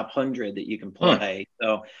 of the top 100 that you can play.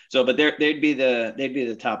 But they'd be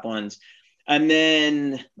the top ones. And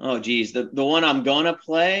then, the one I'm gonna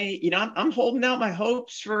play, I'm holding out my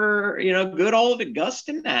hopes for good old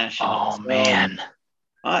Augusta National. Oh man.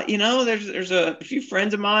 There's a few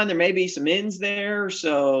friends of mine. There may be some ins there,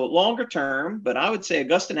 so longer term. But I would say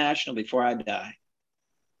Augusta National before I die.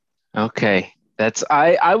 Okay.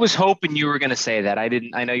 I was hoping you were going to say that.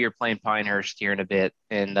 I know you're playing Pinehurst here in a bit,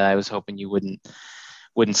 and I was hoping you wouldn't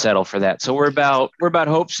settle for that. So we're about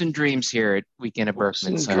hopes and dreams here at Weekend of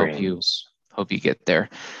Berkman. So I hope you get there.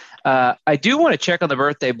 I do want to check on the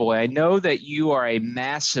birthday boy. I know that you are a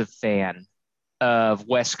massive fan of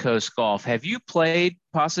West Coast golf. Have you played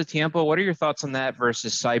Pasatiempo? What are your thoughts on that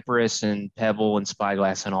versus Cypress and Pebble and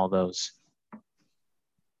Spyglass and all those?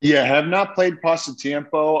 Yeah, have not played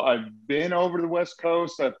Pasatiempo. I've been over to the West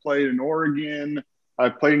Coast. I've played in Oregon.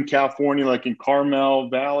 I've played in California, like in Carmel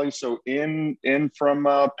Valley. So in from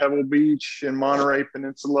Pebble Beach and Monterey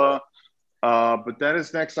Peninsula. But that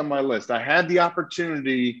is next on my list. I had the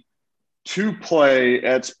opportunity to play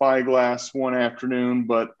at Spyglass one afternoon,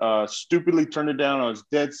 but stupidly turned it down. I was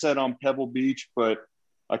dead set on Pebble Beach, but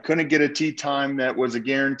I couldn't get a tee time that was a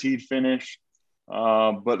guaranteed finish.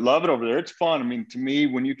 But love it over there. It's fun. I mean, to me,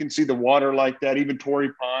 when you can see the water like that, even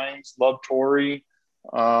Torrey Pines, love Torrey.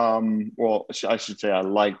 Well, I should say I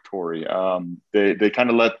like Torrey. They kind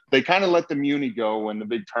of let the Muni go when the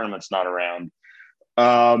big tournament's not around.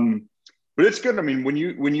 But it's good. I mean, when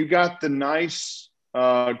you got the nice,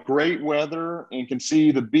 great weather and can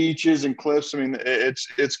see the beaches and cliffs, I mean,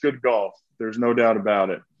 it's good golf. There's no doubt about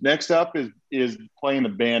it. Next up is playing the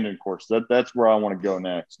Bandon course. That's where I want to go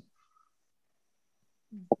next.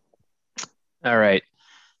 All right.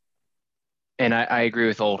 And I agree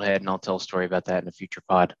with Old Head, and I'll tell a story about that in a future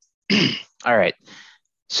pod. All right.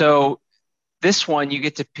 So this one, you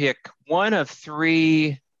get to pick one of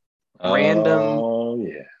 3 random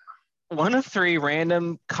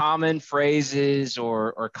common phrases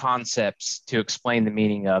or concepts to explain the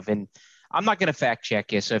meaning of. And I'm not going to fact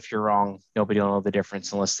check you, so if you're wrong, nobody will know the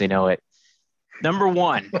difference unless they know it. Number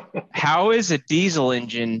 1, how is a diesel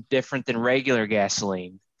engine different than regular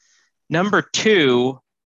gasoline? Number 2,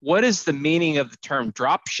 what is the meaning of the term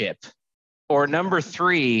dropship? Or number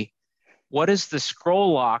 3, what does the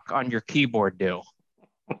scroll lock on your keyboard do?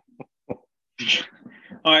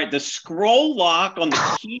 All right, the scroll lock on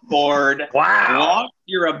the keyboard locks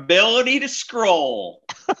your ability to scroll.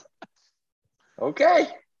 Okay.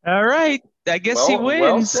 All right. I guess he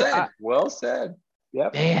wins. Well said.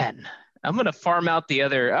 Yep. Man, I'm going to farm out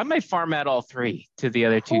I may farm out all three to the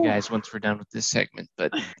other two guys once we're done with this segment,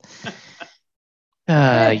 but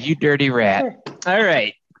you dirty rat. All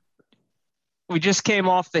right. We just came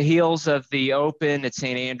off the heels of the Open at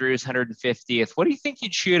St. Andrews, 150th. What do you think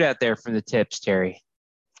you'd shoot out there from the tips, Terry?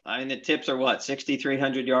 I mean, the tips are what,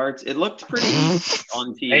 6,300 yards? It looked pretty easy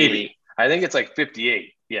on TV. Maybe. I think it's like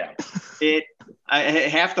 58. Yeah.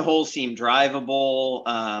 Half the holes seem drivable.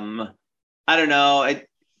 I don't know.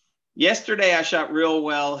 Yesterday I shot real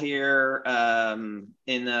well here in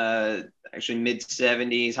actually mid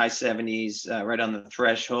 70s, high 70s, right on the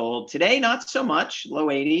threshold. Today, not so much, low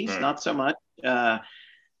 80s, not so much.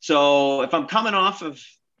 So if I'm coming off of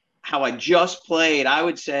how I just played, I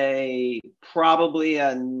would say probably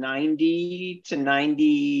a 90 to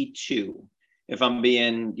 92 if I'm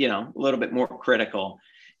being, a little bit more critical.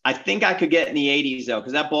 I think I could get in the 80s though,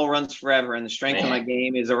 because that ball runs forever and the strength of my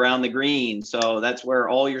game is around the green. So that's where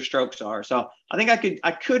all your strokes are. So I think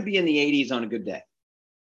I could be in the 80s on a good day.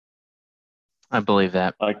 I believe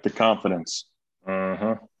that. Like the confidence.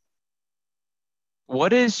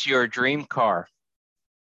 What is your dream car?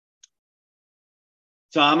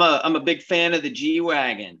 So I'm a big fan of the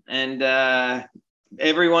G-Wagon, and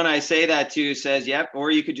everyone I say that to says, yep, or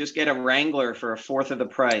you could just get a Wrangler for a fourth of the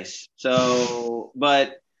price. So,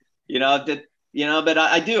 but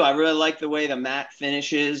I do. I really like the way the matte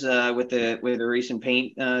finishes with the recent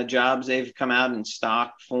paint jobs they've come out in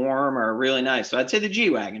stock form are really nice. So I'd say the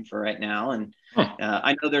G-Wagon for right now. And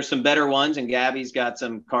I know there's some better ones, and Gabby's got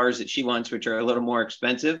some cars that she wants, which are a little more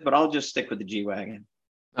expensive, but I'll just stick with the G-Wagon.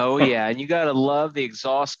 Oh, yeah. And you got to love the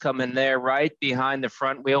exhaust coming there right behind the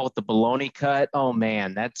front wheel with the baloney cut. Oh,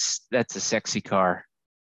 man, that's a sexy car.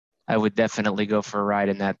 I would definitely go for a ride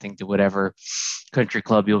in that thing to whatever country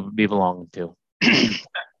club you'll be belonging to.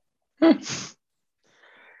 All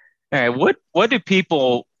right. What do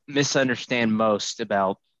people misunderstand most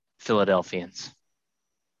about Philadelphians?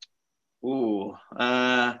 Ooh,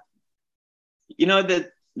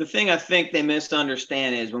 the thing I think they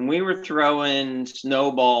misunderstand is when we were throwing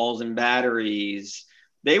snowballs and batteries,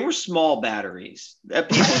 they were small batteries.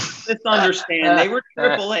 People misunderstand. They were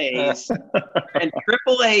triple A's, and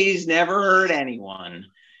triple A's never hurt anyone.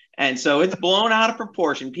 And so it's blown out of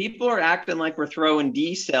proportion. People are acting like we're throwing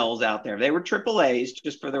D cells out there. They were triple A's,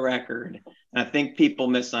 just for the record. And I think people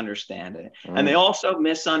misunderstand it. And they also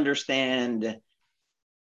misunderstand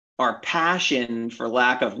our passion for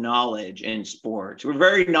lack of knowledge in sports. We're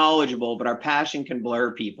very knowledgeable, but our passion can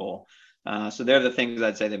blur people. So they're the things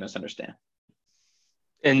I'd say they misunderstand.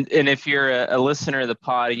 And if you're a listener of the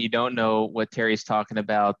pod and you don't know what Terry's talking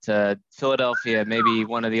about, Philadelphia may be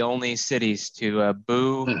one of the only cities to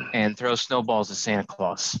boo and throw snowballs at Santa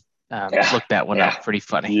Claus. Look that one up. Pretty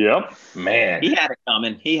funny. Yep. Man. He had it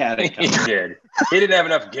coming. He did. He didn't have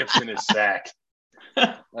enough gifts in his sack.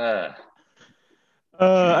 I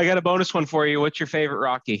got a bonus one for you. What's your favorite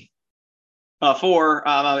Rocky? 4.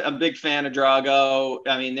 I'm a big fan of Drago.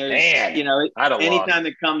 I mean, there's, anytime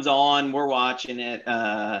it comes on, we're watching it.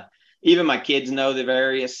 Even my kids know the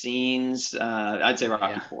various scenes. I'd say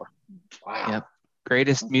Rocky 4. Wow. Yep.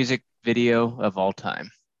 Greatest music video of all time.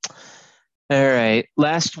 All right.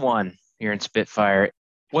 Last one here in Spitfire.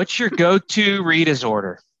 What's your go-to Rita's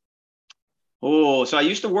order? Oh, so I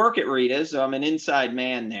used to work at Rita's, so I'm an inside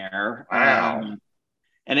man there. Wow.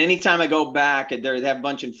 And anytime I go back, they have a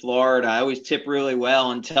bunch in Florida, I always tip really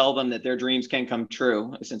well and tell them that their dreams can come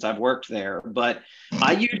true since I've worked there. But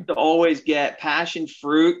I used to always get passion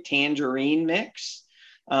fruit tangerine mix.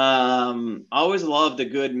 I always loved a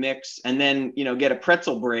good mix, and then, get a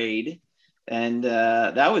pretzel braid. And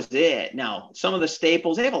that was it. Now, some of the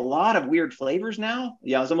staples, they have a lot of weird flavors now.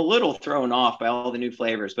 Yeah, I'm a little thrown off by all the new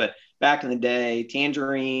flavors. But back in the day,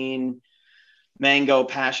 tangerine, mango,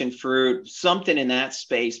 passion fruit, something in that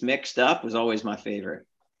space mixed up was always my favorite.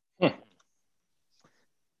 I'm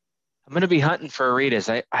going to be hunting for Rita's.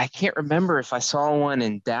 I can't remember if I saw one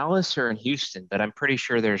in Dallas or in Houston, but I'm pretty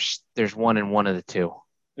sure there's one in one of the two.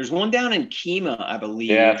 There's one down in Kemah, I believe.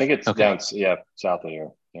 Yeah, I think it's down, south of here.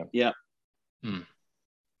 Yeah.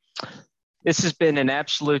 This has been an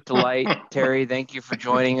absolute delight, Terry. Thank you for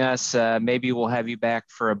joining us. Maybe we'll have you back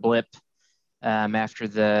for a blip after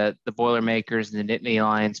the Boilermakers and the Nittany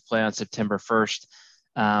Lions play on September 1st.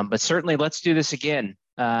 But certainly let's do this again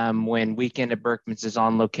when Weekend at Berkman's is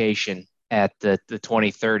on location at the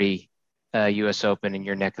 2030 U.S. Open in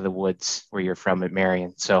your neck of the woods where you're from at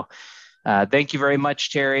Marion. So thank you very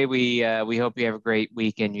much, Terry. We hope you have a great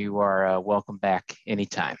week, and you are welcome back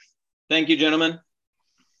anytime. Thank you, gentlemen.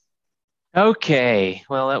 Okay,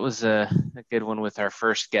 well, that was a good one with our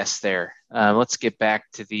first guest there. Let's get back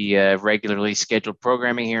to the regularly scheduled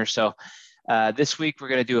programming here. So, this week we're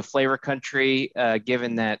going to do a flavor country,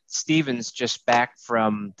 given that Steven's just back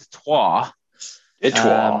from the Troyes.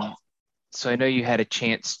 Itchwa. So I know you had a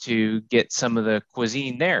chance to get some of the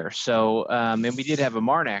cuisine there. So, and we did have a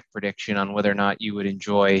Marnac prediction on whether or not you would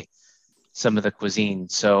enjoy some of the cuisine.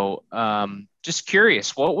 So, just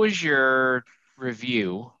curious, what was your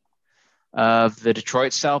review of the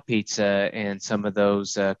Detroit style pizza and some of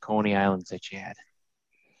those Coney Islands that you had?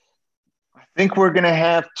 I think we're going to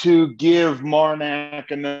have to give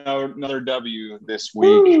Marnac another W this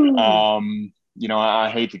week. I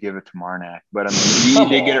hate to give it to Marnac, but I mean, he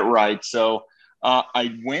did get it right. So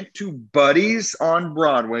I went to Buddy's on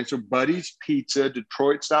Broadway. So Buddy's Pizza,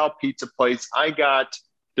 Detroit style pizza place. I got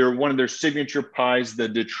one of their signature pies, the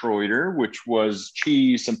Detroiter, which was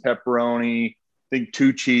cheese, some pepperoni, I think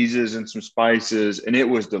 2 cheeses and some spices, and it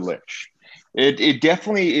was delish. It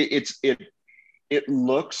definitely it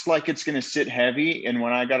looks like it's going to sit heavy. And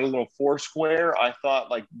when I got a little 4 square, I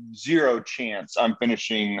thought like 0 chance I'm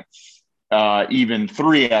finishing even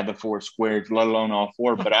 3 out of the 4 squares, let alone all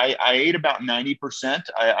 4. But I ate about 90%.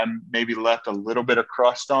 I maybe left a little bit of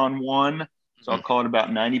crust on one. So I'll call it about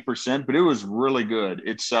 90%, but it was really good.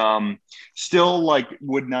 It's still like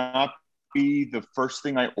would not be the first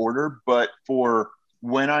thing I order, but for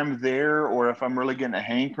when I'm there or if I'm really getting a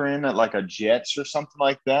hankering at like a Jets or something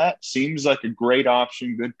like that, seems like a great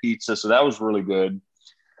option, good pizza. So that was really good.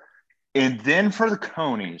 And then for the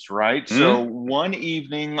coneys, right? Mm-hmm. So one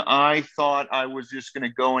evening I thought I was just going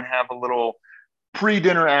to go and have a little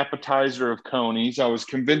pre-dinner appetizer of coneys. I was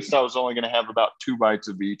convinced I was only going to have about 2 bites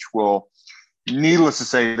of each. Well, needless to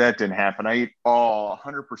say, that didn't happen. I ate all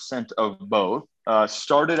 100% of both.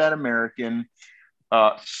 Started at American,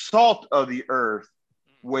 salt of the earth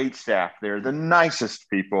wait staff there, the nicest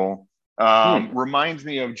people. Reminds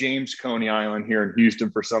me of James Coney Island here in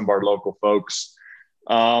Houston for some of our local folks.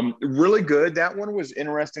 Really good. That one was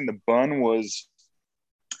interesting. The bun was,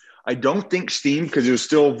 I don't think steamed because it was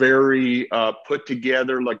still very put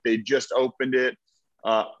together, like they just opened it.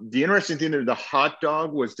 The interesting thing there, the hot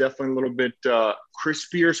dog was definitely a little bit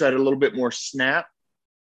crispier, so I had a little bit more snap.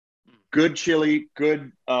 Good chili,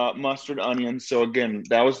 good mustard, onions. So again,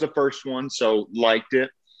 that was the first one, so liked it.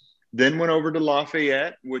 Then went over to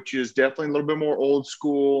Lafayette, which is definitely a little bit more old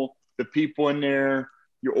school. The people in there,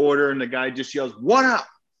 you order, and the guy just yells, "One up!"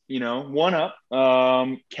 One up.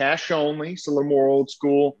 Cash only, so a little more old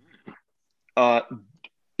school.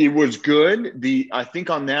 It was good. I think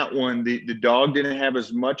on that one, the dog didn't have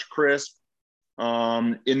as much crisp.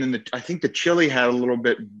 And then I think the chili had a little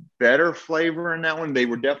bit better flavor in that one. They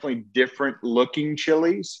were definitely different looking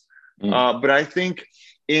chilies. But I think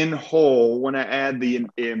in whole, when I add the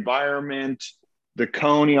environment, the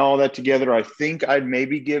coney, all that together, I think I'd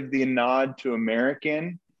maybe give the nod to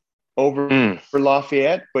American over for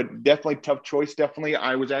Lafayette, but definitely tough choice. Definitely.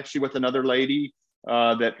 I was actually with another lady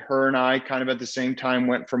that her and I kind of at the same time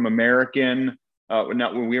went from American.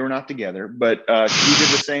 We were not together, but she did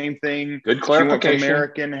the same thing. Good clarification. She went to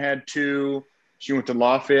American, had 2. She went to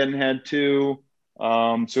Lafayette and had 2.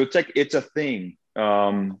 So it's like it's a thing.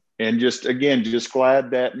 And just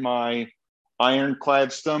glad that my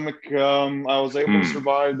ironclad stomach, I was able to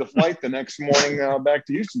survive the flight the next morning back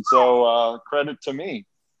to Houston. So credit to me.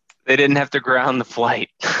 They didn't have to ground the flight.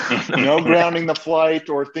 No grounding the flight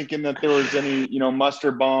or thinking that there was any,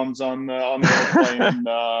 mustard bombs on the airplane,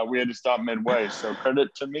 and we had to stop midway. So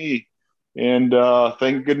credit to me, and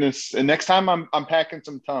thank goodness. And next time I'm packing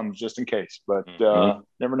some Tums just in case, but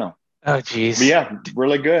never know. Oh, geez. But yeah,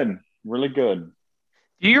 really good, really good.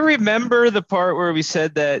 Do you remember the part where we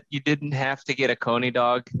said that you didn't have to get a Coney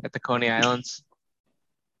dog at the Coney Islands?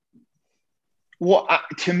 Well,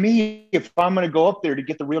 to me, if I'm going to go up there to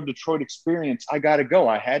get the real Detroit experience, I got to go.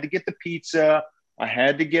 I had to get the pizza. I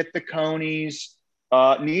had to get the coneys.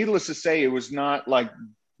 Needless to say, it was not like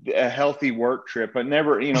a healthy work trip, but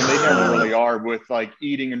never, they never really are with like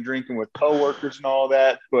eating and drinking with coworkers and all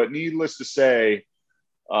that. But needless to say,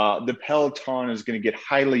 the Peloton is going to get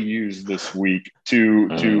highly used this week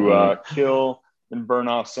to kill and burn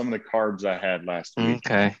off some of the carbs I had last week.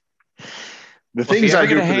 Okay. The things I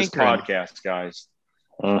do for this podcast, guys.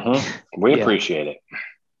 We appreciate it.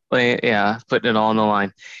 Well, yeah, putting it all on the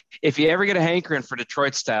line. If you ever get a hankering for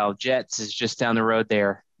Detroit style, Jets is just down the road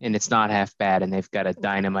there, and it's not half bad. And they've got a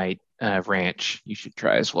dynamite ranch you should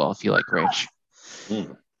try as well if you like ranch.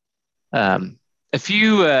 A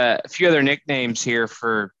few other nicknames here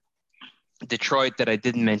for Detroit that I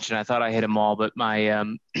didn't mention. I thought I hit them all, but my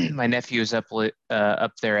my nephew is up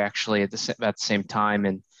there actually at about the same time,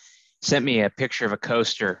 and sent me a picture of a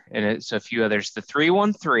coaster, and it's a few others. The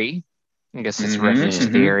 313, I guess it's a reference to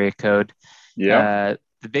the area code. Yeah.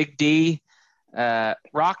 The Big D,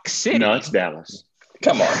 Rock City. No, it's Dallas.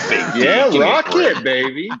 Come on, Big D. Yeah, Rocket,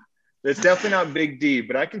 baby. It's definitely not Big D,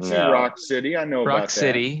 but I can see Rock City. I know Rock about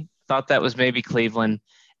City. Thought that was maybe Cleveland.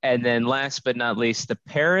 And then last but not least, the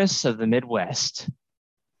Paris of the Midwest.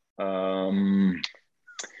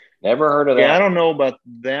 Never heard of that. Yeah, I don't know about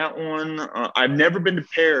that one. I've never been to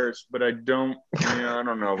Paris, but I don't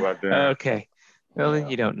know about that. Okay. Well, then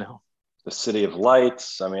you don't know. The City of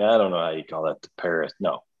Lights. I mean, I don't know how you call that to Paris.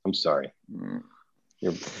 No, I'm sorry.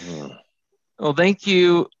 Well, thank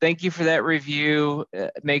you. Thank you for that review.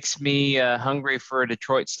 It makes me hungry for a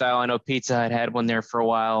Detroit style. I know Pizza Hut had one there for a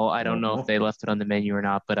while. I don't know if they left it on the menu or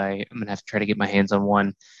not, but I'm going to have to try to get my hands on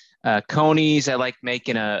one. Coneys, I like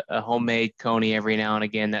making a homemade coney every now and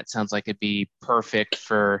again. That sounds like it'd be perfect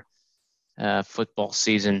for football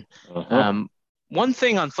season. One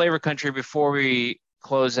thing on Flavor Country before we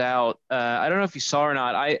close out, I don't know if you saw or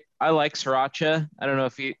not. I like sriracha. I don't know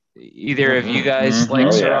if either of you guys like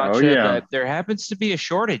sriracha, but there happens to be a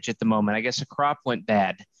shortage at the moment. I guess a crop went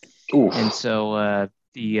bad. Oof. And so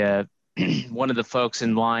the one of the folks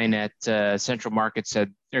in line at Central Market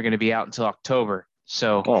said they're going to be out until October.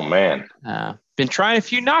 So, oh man, been trying a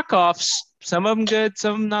few knockoffs. Some of them good,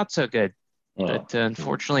 some of them not so good. But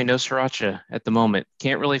unfortunately, no sriracha at the moment.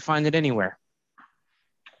 Can't really find it anywhere.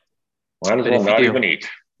 Might as well not even eat.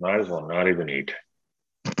 Might as well not even eat.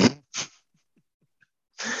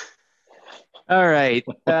 All right.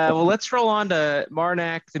 Well, let's roll on to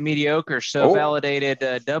Marnak the Mediocre. So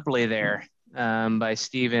validated doubly there by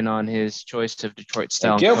Steven on his choice of Detroit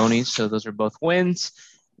style coneys. So those are both wins.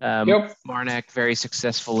 Marnak very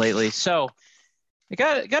successful lately. So I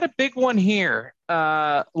got a big one here.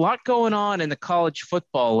 A lot going on in the college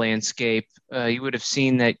football landscape. You would have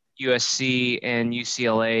seen that USC and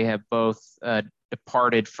UCLA have both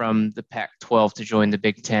departed from the Pac-12 to join the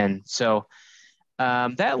Big Ten. So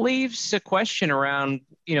that leaves a question around,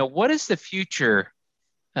 what is the future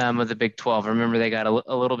of the Big 12? I remember they got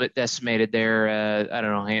a little bit decimated there. I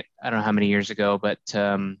don't know how many years ago, but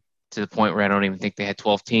to the point where I don't even think they had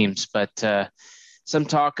 12 teams. But some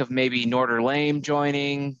talk of maybe Notre Dame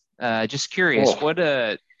joining. Just curious,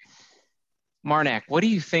 Marnak, what do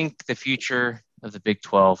you think the future of the Big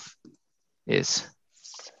 12 is?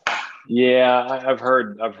 Yeah, I've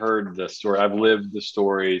heard the story. I've lived the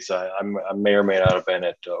stories. I may or may not have been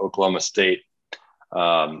at Oklahoma State,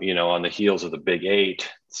 on the heels of the Big Eight,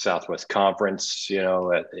 Southwest Conference,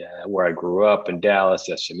 where I grew up in Dallas,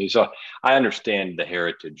 SMU. So I understand the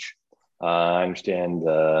heritage. I understand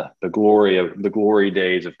the glory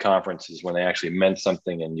days of conferences when they actually meant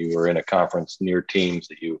something and you were in a conference near teams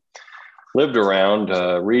that you lived around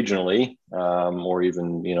regionally, or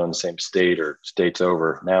even, in the same state or states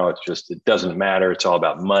over. Now it doesn't matter. It's all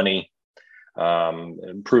about money.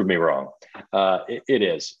 Prove me wrong. It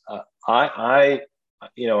is. I've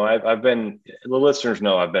been, the listeners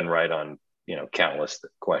know I've been right on, countless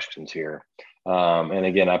questions here. And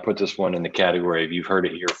again, I put this one in the category of you've heard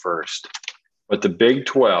it here first. But the Big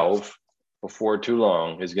 12, before too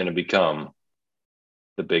long, is going to become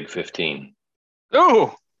the Big 15.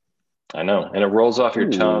 Oh, I know. And it rolls off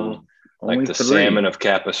your tongue like the salmon of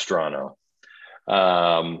Capistrano.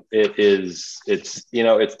 It's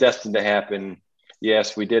destined to happen.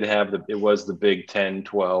 Yes, we did have it was the Big 10,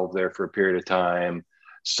 12 there for a period of time.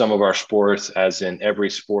 Some of our sports, as in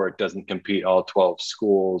every sport, doesn't compete all 12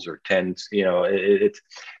 schools or 10, it's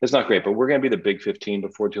not great, but we're going to be the Big 15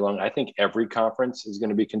 before too long. I think every conference is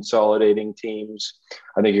going to be consolidating teams.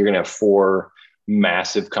 I think you're going to have 4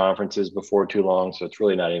 massive conferences before too long. So it's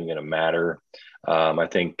really not even going to matter. I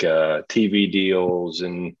think TV deals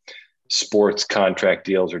and sports contract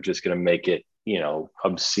deals are just going to make it,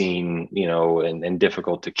 obscene, and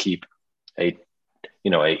difficult to keep a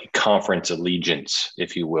conference allegiance,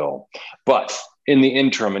 if you will. But in the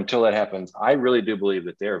interim, until that happens, I really do believe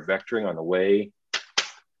that they're vectoring on the way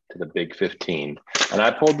to the Big 15. And I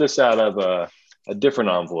pulled this out of a different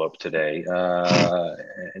envelope today.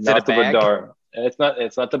 Not the radar. It's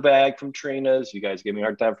not the bag from Trina's. You guys give me a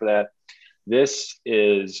hard time for that. This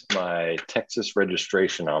is my Texas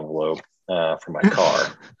registration envelope for my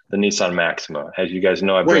car, the Nissan Maxima. As you guys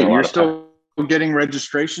know, you're still getting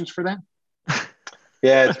registrations for that?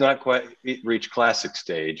 Yeah, it's not quite reached classic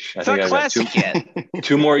stage. I think I've got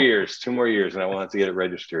two more years, and I will have to get it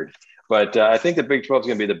registered. But I think the Big 12 is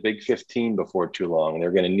going to be the Big 15 before too long. They're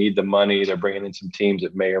going to need the money. They're bringing in some teams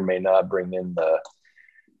that may or may not bring in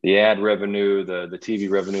the ad revenue, the TV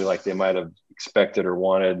revenue like they might have expected or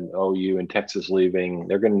wanted. OU and Texas leaving.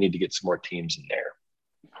 They're going to need to get some more teams in there.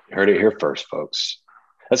 Heard it here first, folks.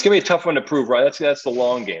 That's going to be a tough one to prove, right? That's the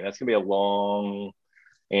long game. That's going to be a long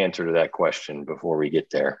answer to that question before we get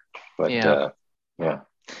there. But yeah,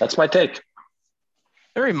 that's my take.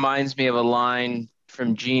 It reminds me of a line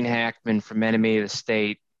from Gene Hackman from Enemy of the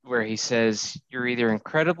State where he says, "You're either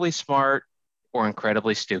incredibly smart or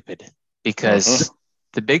incredibly stupid," because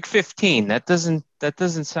the Big 15, that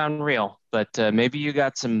doesn't sound real, but maybe you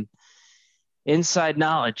got some inside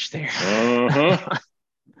knowledge there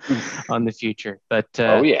on the future. But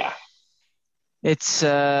it's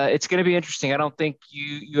going to be interesting. I don't think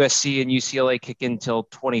USC and UCLA kick in until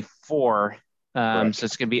 24. So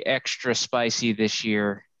it's going to be extra spicy this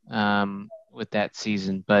year with that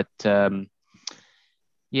season. But I'm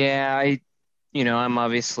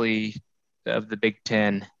obviously of the Big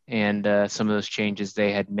Ten, and some of those changes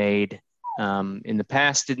they had made in the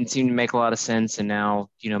past didn't seem to make a lot of sense. And now,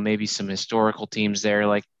 maybe some historical teams there,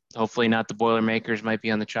 like hopefully not the Boilermakers, might be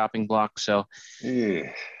on the chopping block. So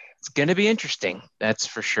it's going to be interesting. That's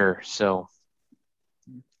for sure. So.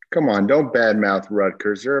 Come on, don't badmouth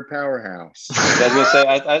Rutgers. They're a powerhouse. I was going to say,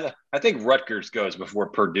 I think Rutgers goes before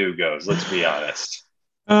Purdue goes. Let's be honest.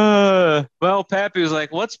 Well, Pappy was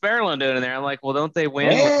like, "What's Maryland doing in there?" I'm like, "Well, don't they win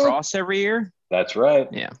lacrosse every year?" That's right.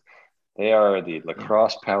 Yeah. They are the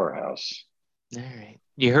lacrosse powerhouse. All right.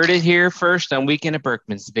 You heard it here first on Weekend at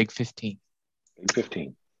Berkman's, the Big 15. Big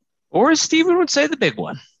 15. Or as Steven would say, the big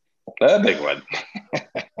one. The big one.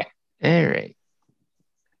 All right.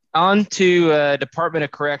 On to Department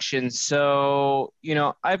of Corrections. So,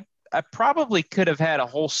 I probably could have had a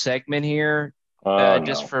whole segment here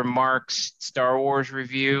just for Mark's Star Wars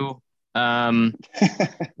review. Try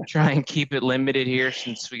and keep it limited here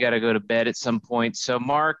since we got to go to bed at some point. So,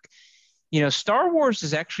 Mark, Star Wars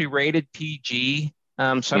is actually rated PG. So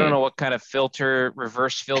I don't know what kind of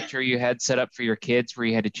reverse filter you had set up for your kids where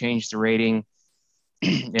you had to change the rating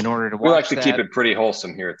in order to watch. We like to keep it pretty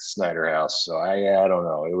wholesome here at the Snyder House. So I don't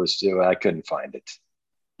know. I couldn't find it.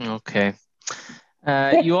 Okay.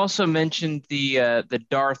 You also mentioned the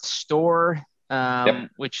Darth Store,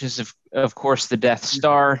 which is of course the Death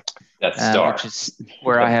Star. Which is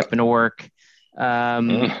where I happen to work.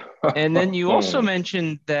 And then you also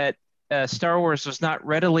mentioned that Star Wars was not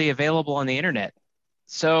readily available on the internet.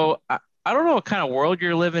 So I don't know what kind of world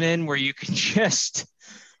you're living in where you can just,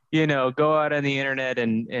 go out on the internet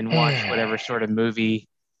and watch whatever sort of movie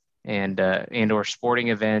and or sporting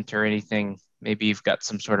event or anything. Maybe you've got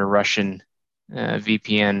some sort of Russian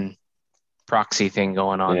VPN proxy thing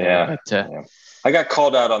going on there. But, I got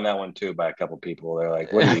called out on that one too by a couple of people. They're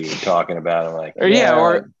like, "What are you talking about?" I'm like, or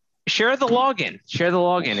share the login. Share the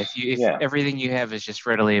login if everything you have is just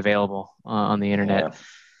readily available on the internet.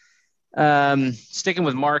 Sticking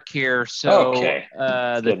with Mark here. So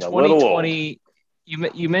the 2020,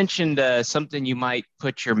 you mentioned something you might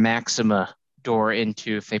put your Maxima door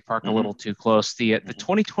into if they park a little too close. The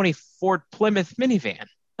 2020 Ford Plymouth minivan,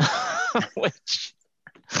 which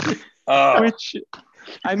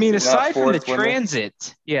I mean, aside from the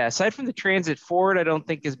Transit, Ford I don't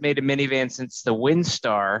think has made a minivan since the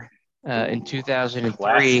Windstar in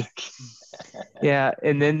 2003. Yeah,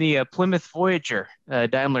 and then the Plymouth Voyager,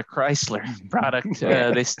 Daimler Chrysler product,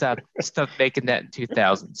 they stopped making that in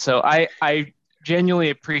 2000. So I genuinely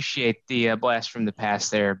appreciate the blast from the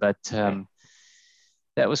past there, but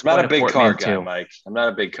that was not quite a big car guy, too. Mike. I'm not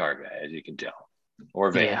a big car guy, as you can tell,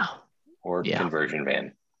 or van, or conversion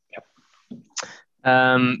van.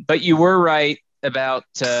 But you were right about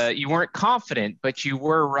you weren't confident, but you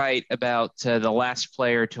were right about the last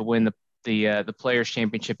player to win the Players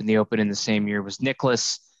Championship in the Open in the same year was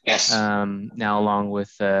Nicholas. Yes. Now along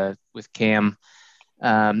with Cam,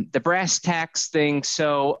 the brass tacks thing.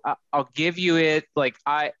 So I'll give you it. Like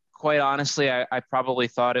quite honestly, I probably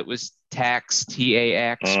thought it was tax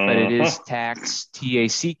TAX, but it is tax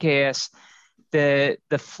TACKS. The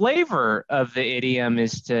flavor of the idiom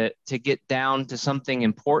is to get down to something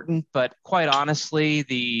important, but quite honestly,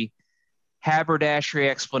 the haberdashery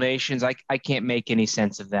explanations, I can't make any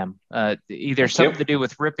sense of them. Either something to do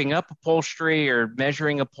with ripping up upholstery or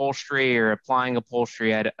measuring upholstery or applying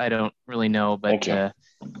upholstery. I don't really know, but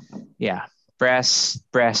brass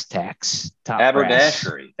tacks.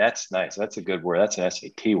 Haberdashery. That's nice. That's a good word. That's an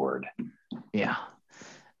SAT word. Yeah.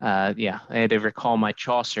 I had to recall my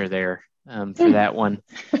Chaucer there. For that one.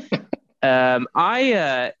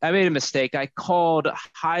 I made a mistake. I called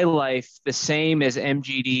High Life the same as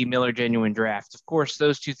MGD Miller Genuine Draft. Of course,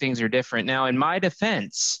 those two things are different. Now, in my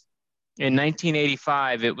defense, in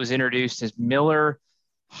 1985, it was introduced as Miller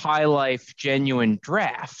High Life Genuine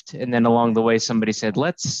Draft. And then along the way, somebody said,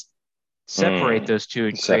 let's separate those two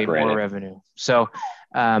and create more revenue. So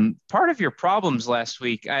Part of your problems last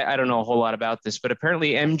week, I don't know a whole lot about this, but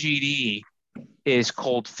apparently MGD is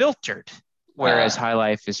cold filtered, whereas High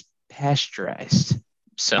Life is pasteurized.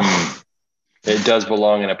 So it does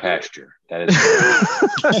belong in a pasture. That is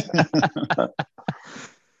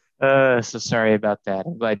so sorry about that.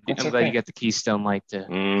 I'm glad you got the Keystone Light to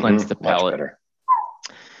cleanse the palate. Much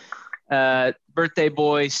better. Birthday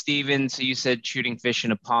boy Steven, so you said shooting fish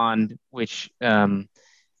in a pond, which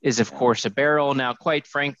is of course a barrel. Now, quite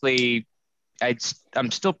frankly,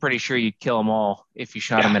 I'm still pretty sure you'd kill them all if you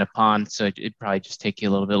shot them in a pond, so it'd probably just take you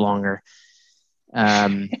a little bit longer.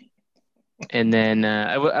 And then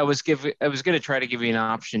I was going to try to give you an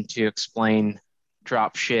option to explain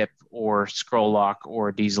drop ship or scroll lock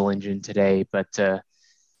or diesel engine today, but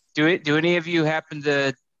do any of you happen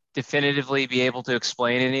to definitively be able to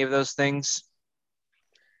explain any of those things?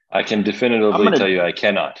 I can definitively tell you I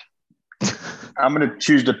cannot. I'm going to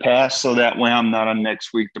choose to pass, so that way I'm not on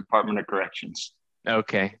next week's Department of Corrections.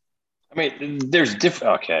 Okay. I mean, there's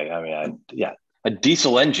different. Okay. I mean, a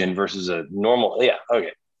diesel engine versus a normal. Yeah.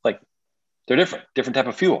 Okay. Like they're different type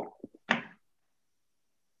of fuel.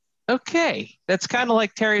 Okay. That's kind of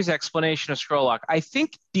like Terry's explanation of scroll lock. I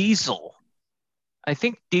think diesel,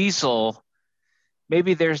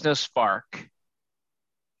 maybe there's no spark.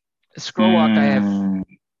 Scroll lock,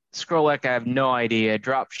 I have no idea.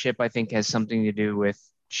 Drop ship, I think, has something to do with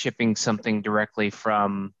shipping something directly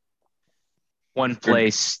from one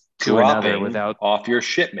place to another without off your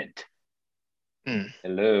shipment.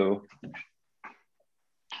 Hello.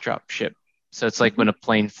 Drop ship. So it's like when a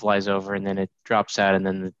plane flies over and then it drops out and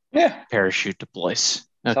then the parachute deploys.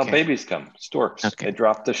 That's how babies come. Storks. Okay. They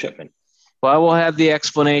drop the shipment. Well, I will have the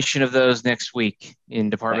explanation of those next week in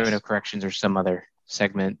Department of Corrections or some other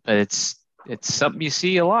segment, but it's something you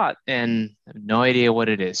see a lot and I have no idea what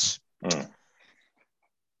it is.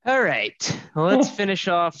 All right. Well, let's finish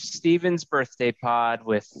off Steven's birthday pod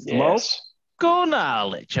with local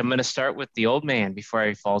knowledge. I'm going to start with the old man before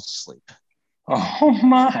he falls asleep. Oh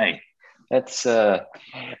my. That's some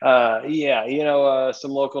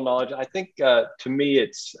local knowledge. I think to me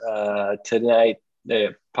it's tonight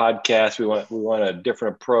the podcast we want a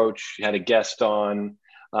different approach. Had a guest on.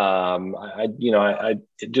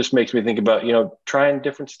 It just makes me think about trying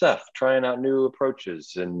different stuff, trying out new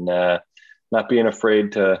approaches, and not being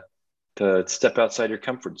afraid to step outside your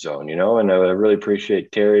comfort zone. And I really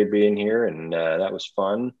appreciate Terry being here, and that was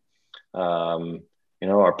fun. Our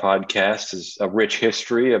podcast is a rich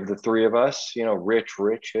history of the three of us.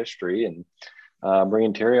 Rich history, and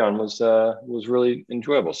bringing Terry on was really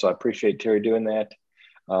enjoyable. So I appreciate Terry doing that.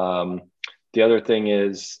 The other thing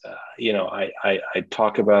is, I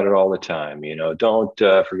talk about it all the time. Don't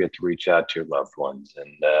forget to reach out to your loved ones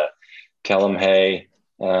and tell them, hey,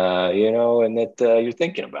 and that you're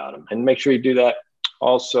thinking about them, and make sure you do that.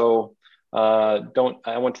 Also, I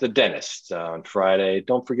went to the dentist on Friday.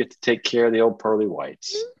 Don't forget to take care of the old pearly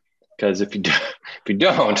whites, because if you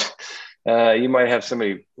don't, you might have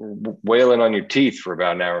somebody wailing on your teeth for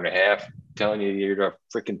about an hour and a half, telling you you're a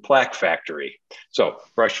freaking plaque factory. So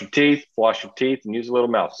brush your teeth, floss your teeth, and use a little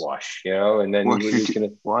mouthwash, and then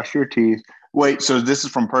wash your teeth. Wait, so this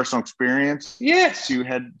is from personal experience? Yes. You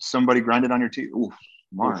had somebody grind it on your teeth? Oof,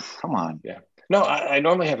 Mark, come on. Yeah. No, I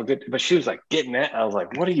normally have a good, but she was like getting that. I was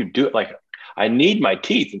like, what are you doing? Like, I need my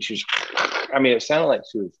teeth. And she's, it sounded like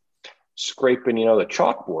she was scraping, the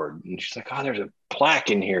chalkboard. And she's like, oh, there's a plaque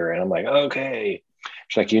in here. And I'm like, okay.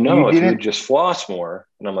 She's like, if you would just floss more.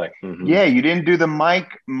 And I'm like, yeah, you didn't do the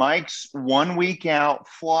Mike's 1 week out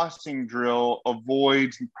flossing drill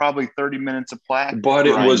avoids probably 30 minutes of plaque. But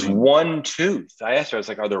it was one tooth. I asked her, I was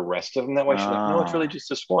like, are the rest of them that way? She's like, no, it's really just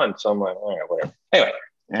this one. So I'm like, all right, whatever. Anyway,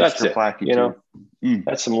 that's it.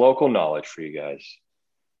 That's some local knowledge for you guys.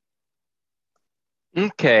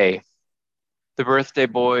 Okay. The birthday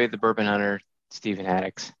boy, the bourbon hunter, Stephen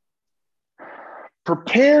Haddix.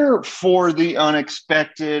 Prepare for the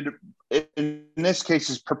unexpected. In this case,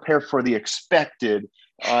 is prepare for the expected.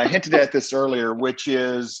 I hinted at this earlier, which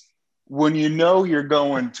is when you're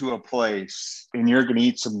going to a place and you're going to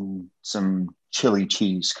eat some chili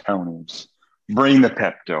cheese coneys, bring the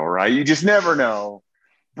Pepto, right? You just never know.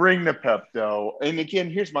 Bring the Pepto. And again,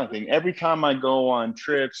 here's my thing. Every time I go on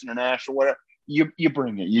trips, international, whatever, you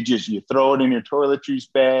bring it. You throw it in your toiletries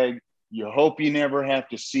bag. You hope you never have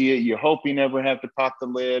to see it. You hope you never have to pop the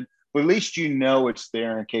lid. But at least you know it's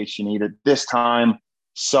there in case you need it. This time,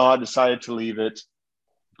 decided to leave it.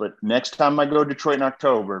 But next time I go to Detroit in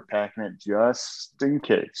October, packing it just in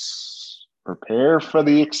case. Prepare for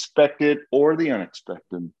the expected or the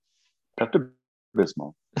unexpected.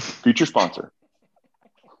 Pepto-Bismol, future sponsor.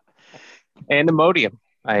 And Imodium.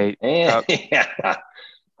 Yeah.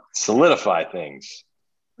 Solidify things.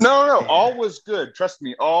 No, all was good. Trust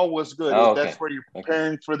me, all was good. Oh, okay. That's where you're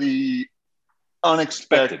preparing for the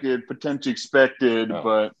unexpected, potentially expected,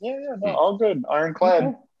 but all good.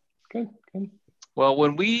 Ironclad. Good. Well,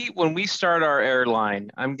 when we start our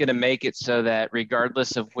airline, I'm going to make it so that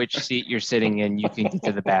regardless of which seat you're sitting in, you can get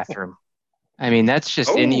to the bathroom. I mean, that's just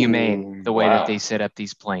inhumane the way that they set up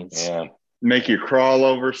these planes. Yeah. Make you crawl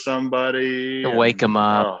over somebody. Or wake them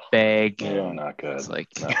up, beg. Yeah, not good. It's like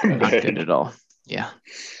not good at all. Yeah.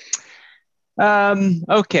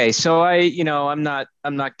 Okay. So I'm not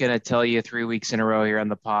going to tell you 3 weeks in a row here on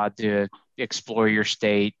the pod to explore your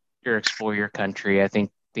state or explore your country. I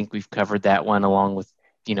think we've covered that one along with,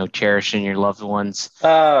 cherishing your loved ones.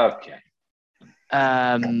 Okay.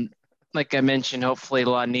 Like I mentioned, hopefully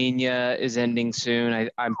La Nina is ending soon.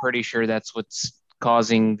 I'm pretty sure that's what's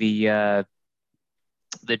causing the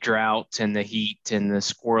drought and the heat and the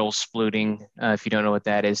squirrel splooting. If you don't know what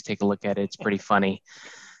that is, take a look at it. It's pretty funny.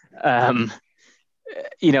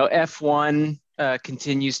 F1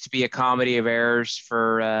 continues to be a comedy of errors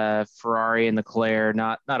for Ferrari and Leclerc.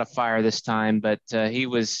 Not a fire this time, but he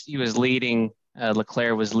was leading.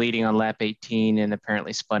 Leclerc was leading on lap 18 and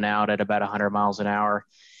apparently spun out at about 100 miles an hour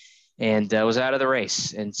and was out of the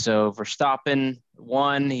race. And so Verstappen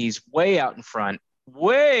won. He's way out in front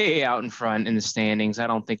in the standings. I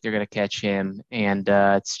don't think they're going to catch him. And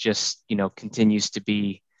it's just, continues to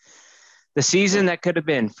be the season that could have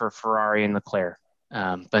been for Ferrari and Leclerc.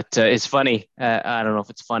 But it's funny. I don't know if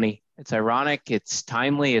it's funny. It's ironic. It's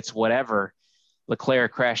timely. It's whatever.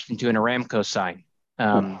 Leclerc crashed into an Aramco sign.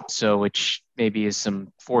 So which maybe is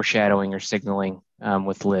some foreshadowing or signaling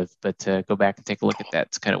with Liv. But go back and take a look at that.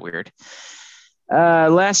 It's kind of weird.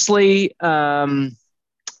 Lastly,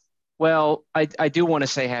 well, I do want to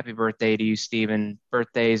say happy birthday to you, Steven.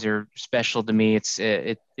 Birthdays are special to me. It's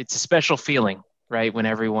a special feeling, right? When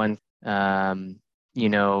everyone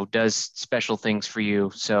does special things for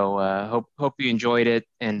you. So hope you enjoyed it,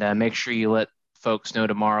 and make sure you let folks know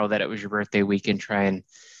tomorrow that it was your birthday weekend. Try and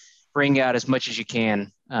bring out as much as you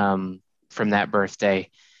can from that birthday,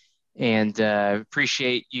 and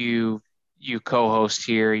appreciate you co-host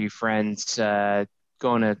here, you friends,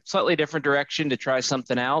 going a slightly different direction to try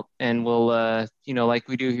something out. And we'll, like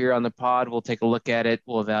we do here on the pod, we'll take a look at it,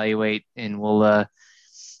 we'll evaluate, and we'll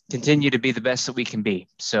continue to be the best that we can be.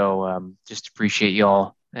 So just appreciate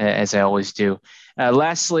y'all as I always do.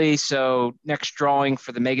 Lastly, so next drawing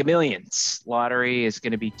for the Mega Millions lottery is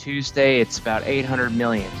going to be Tuesday. It's about 800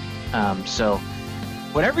 million. So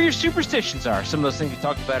whatever your superstitions are, some of those things we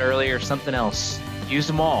talked about earlier, something else, use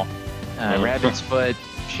them all. Rabbit's foot,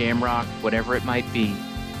 shamrock, whatever it might be.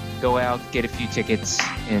 Go out, get a few tickets,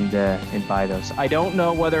 and buy those. I don't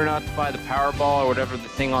know whether or not to buy the Powerball or whatever the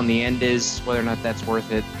thing on the end is, whether or not that's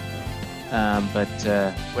worth it. But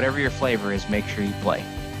whatever your flavor is, make sure you play.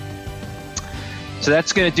 So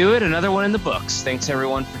that's going to do it. Another one in the books. Thanks,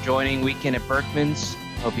 everyone, for joining Weekend at Berkman's.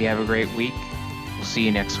 Hope you have a great week. We'll see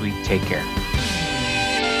you next week. Take care.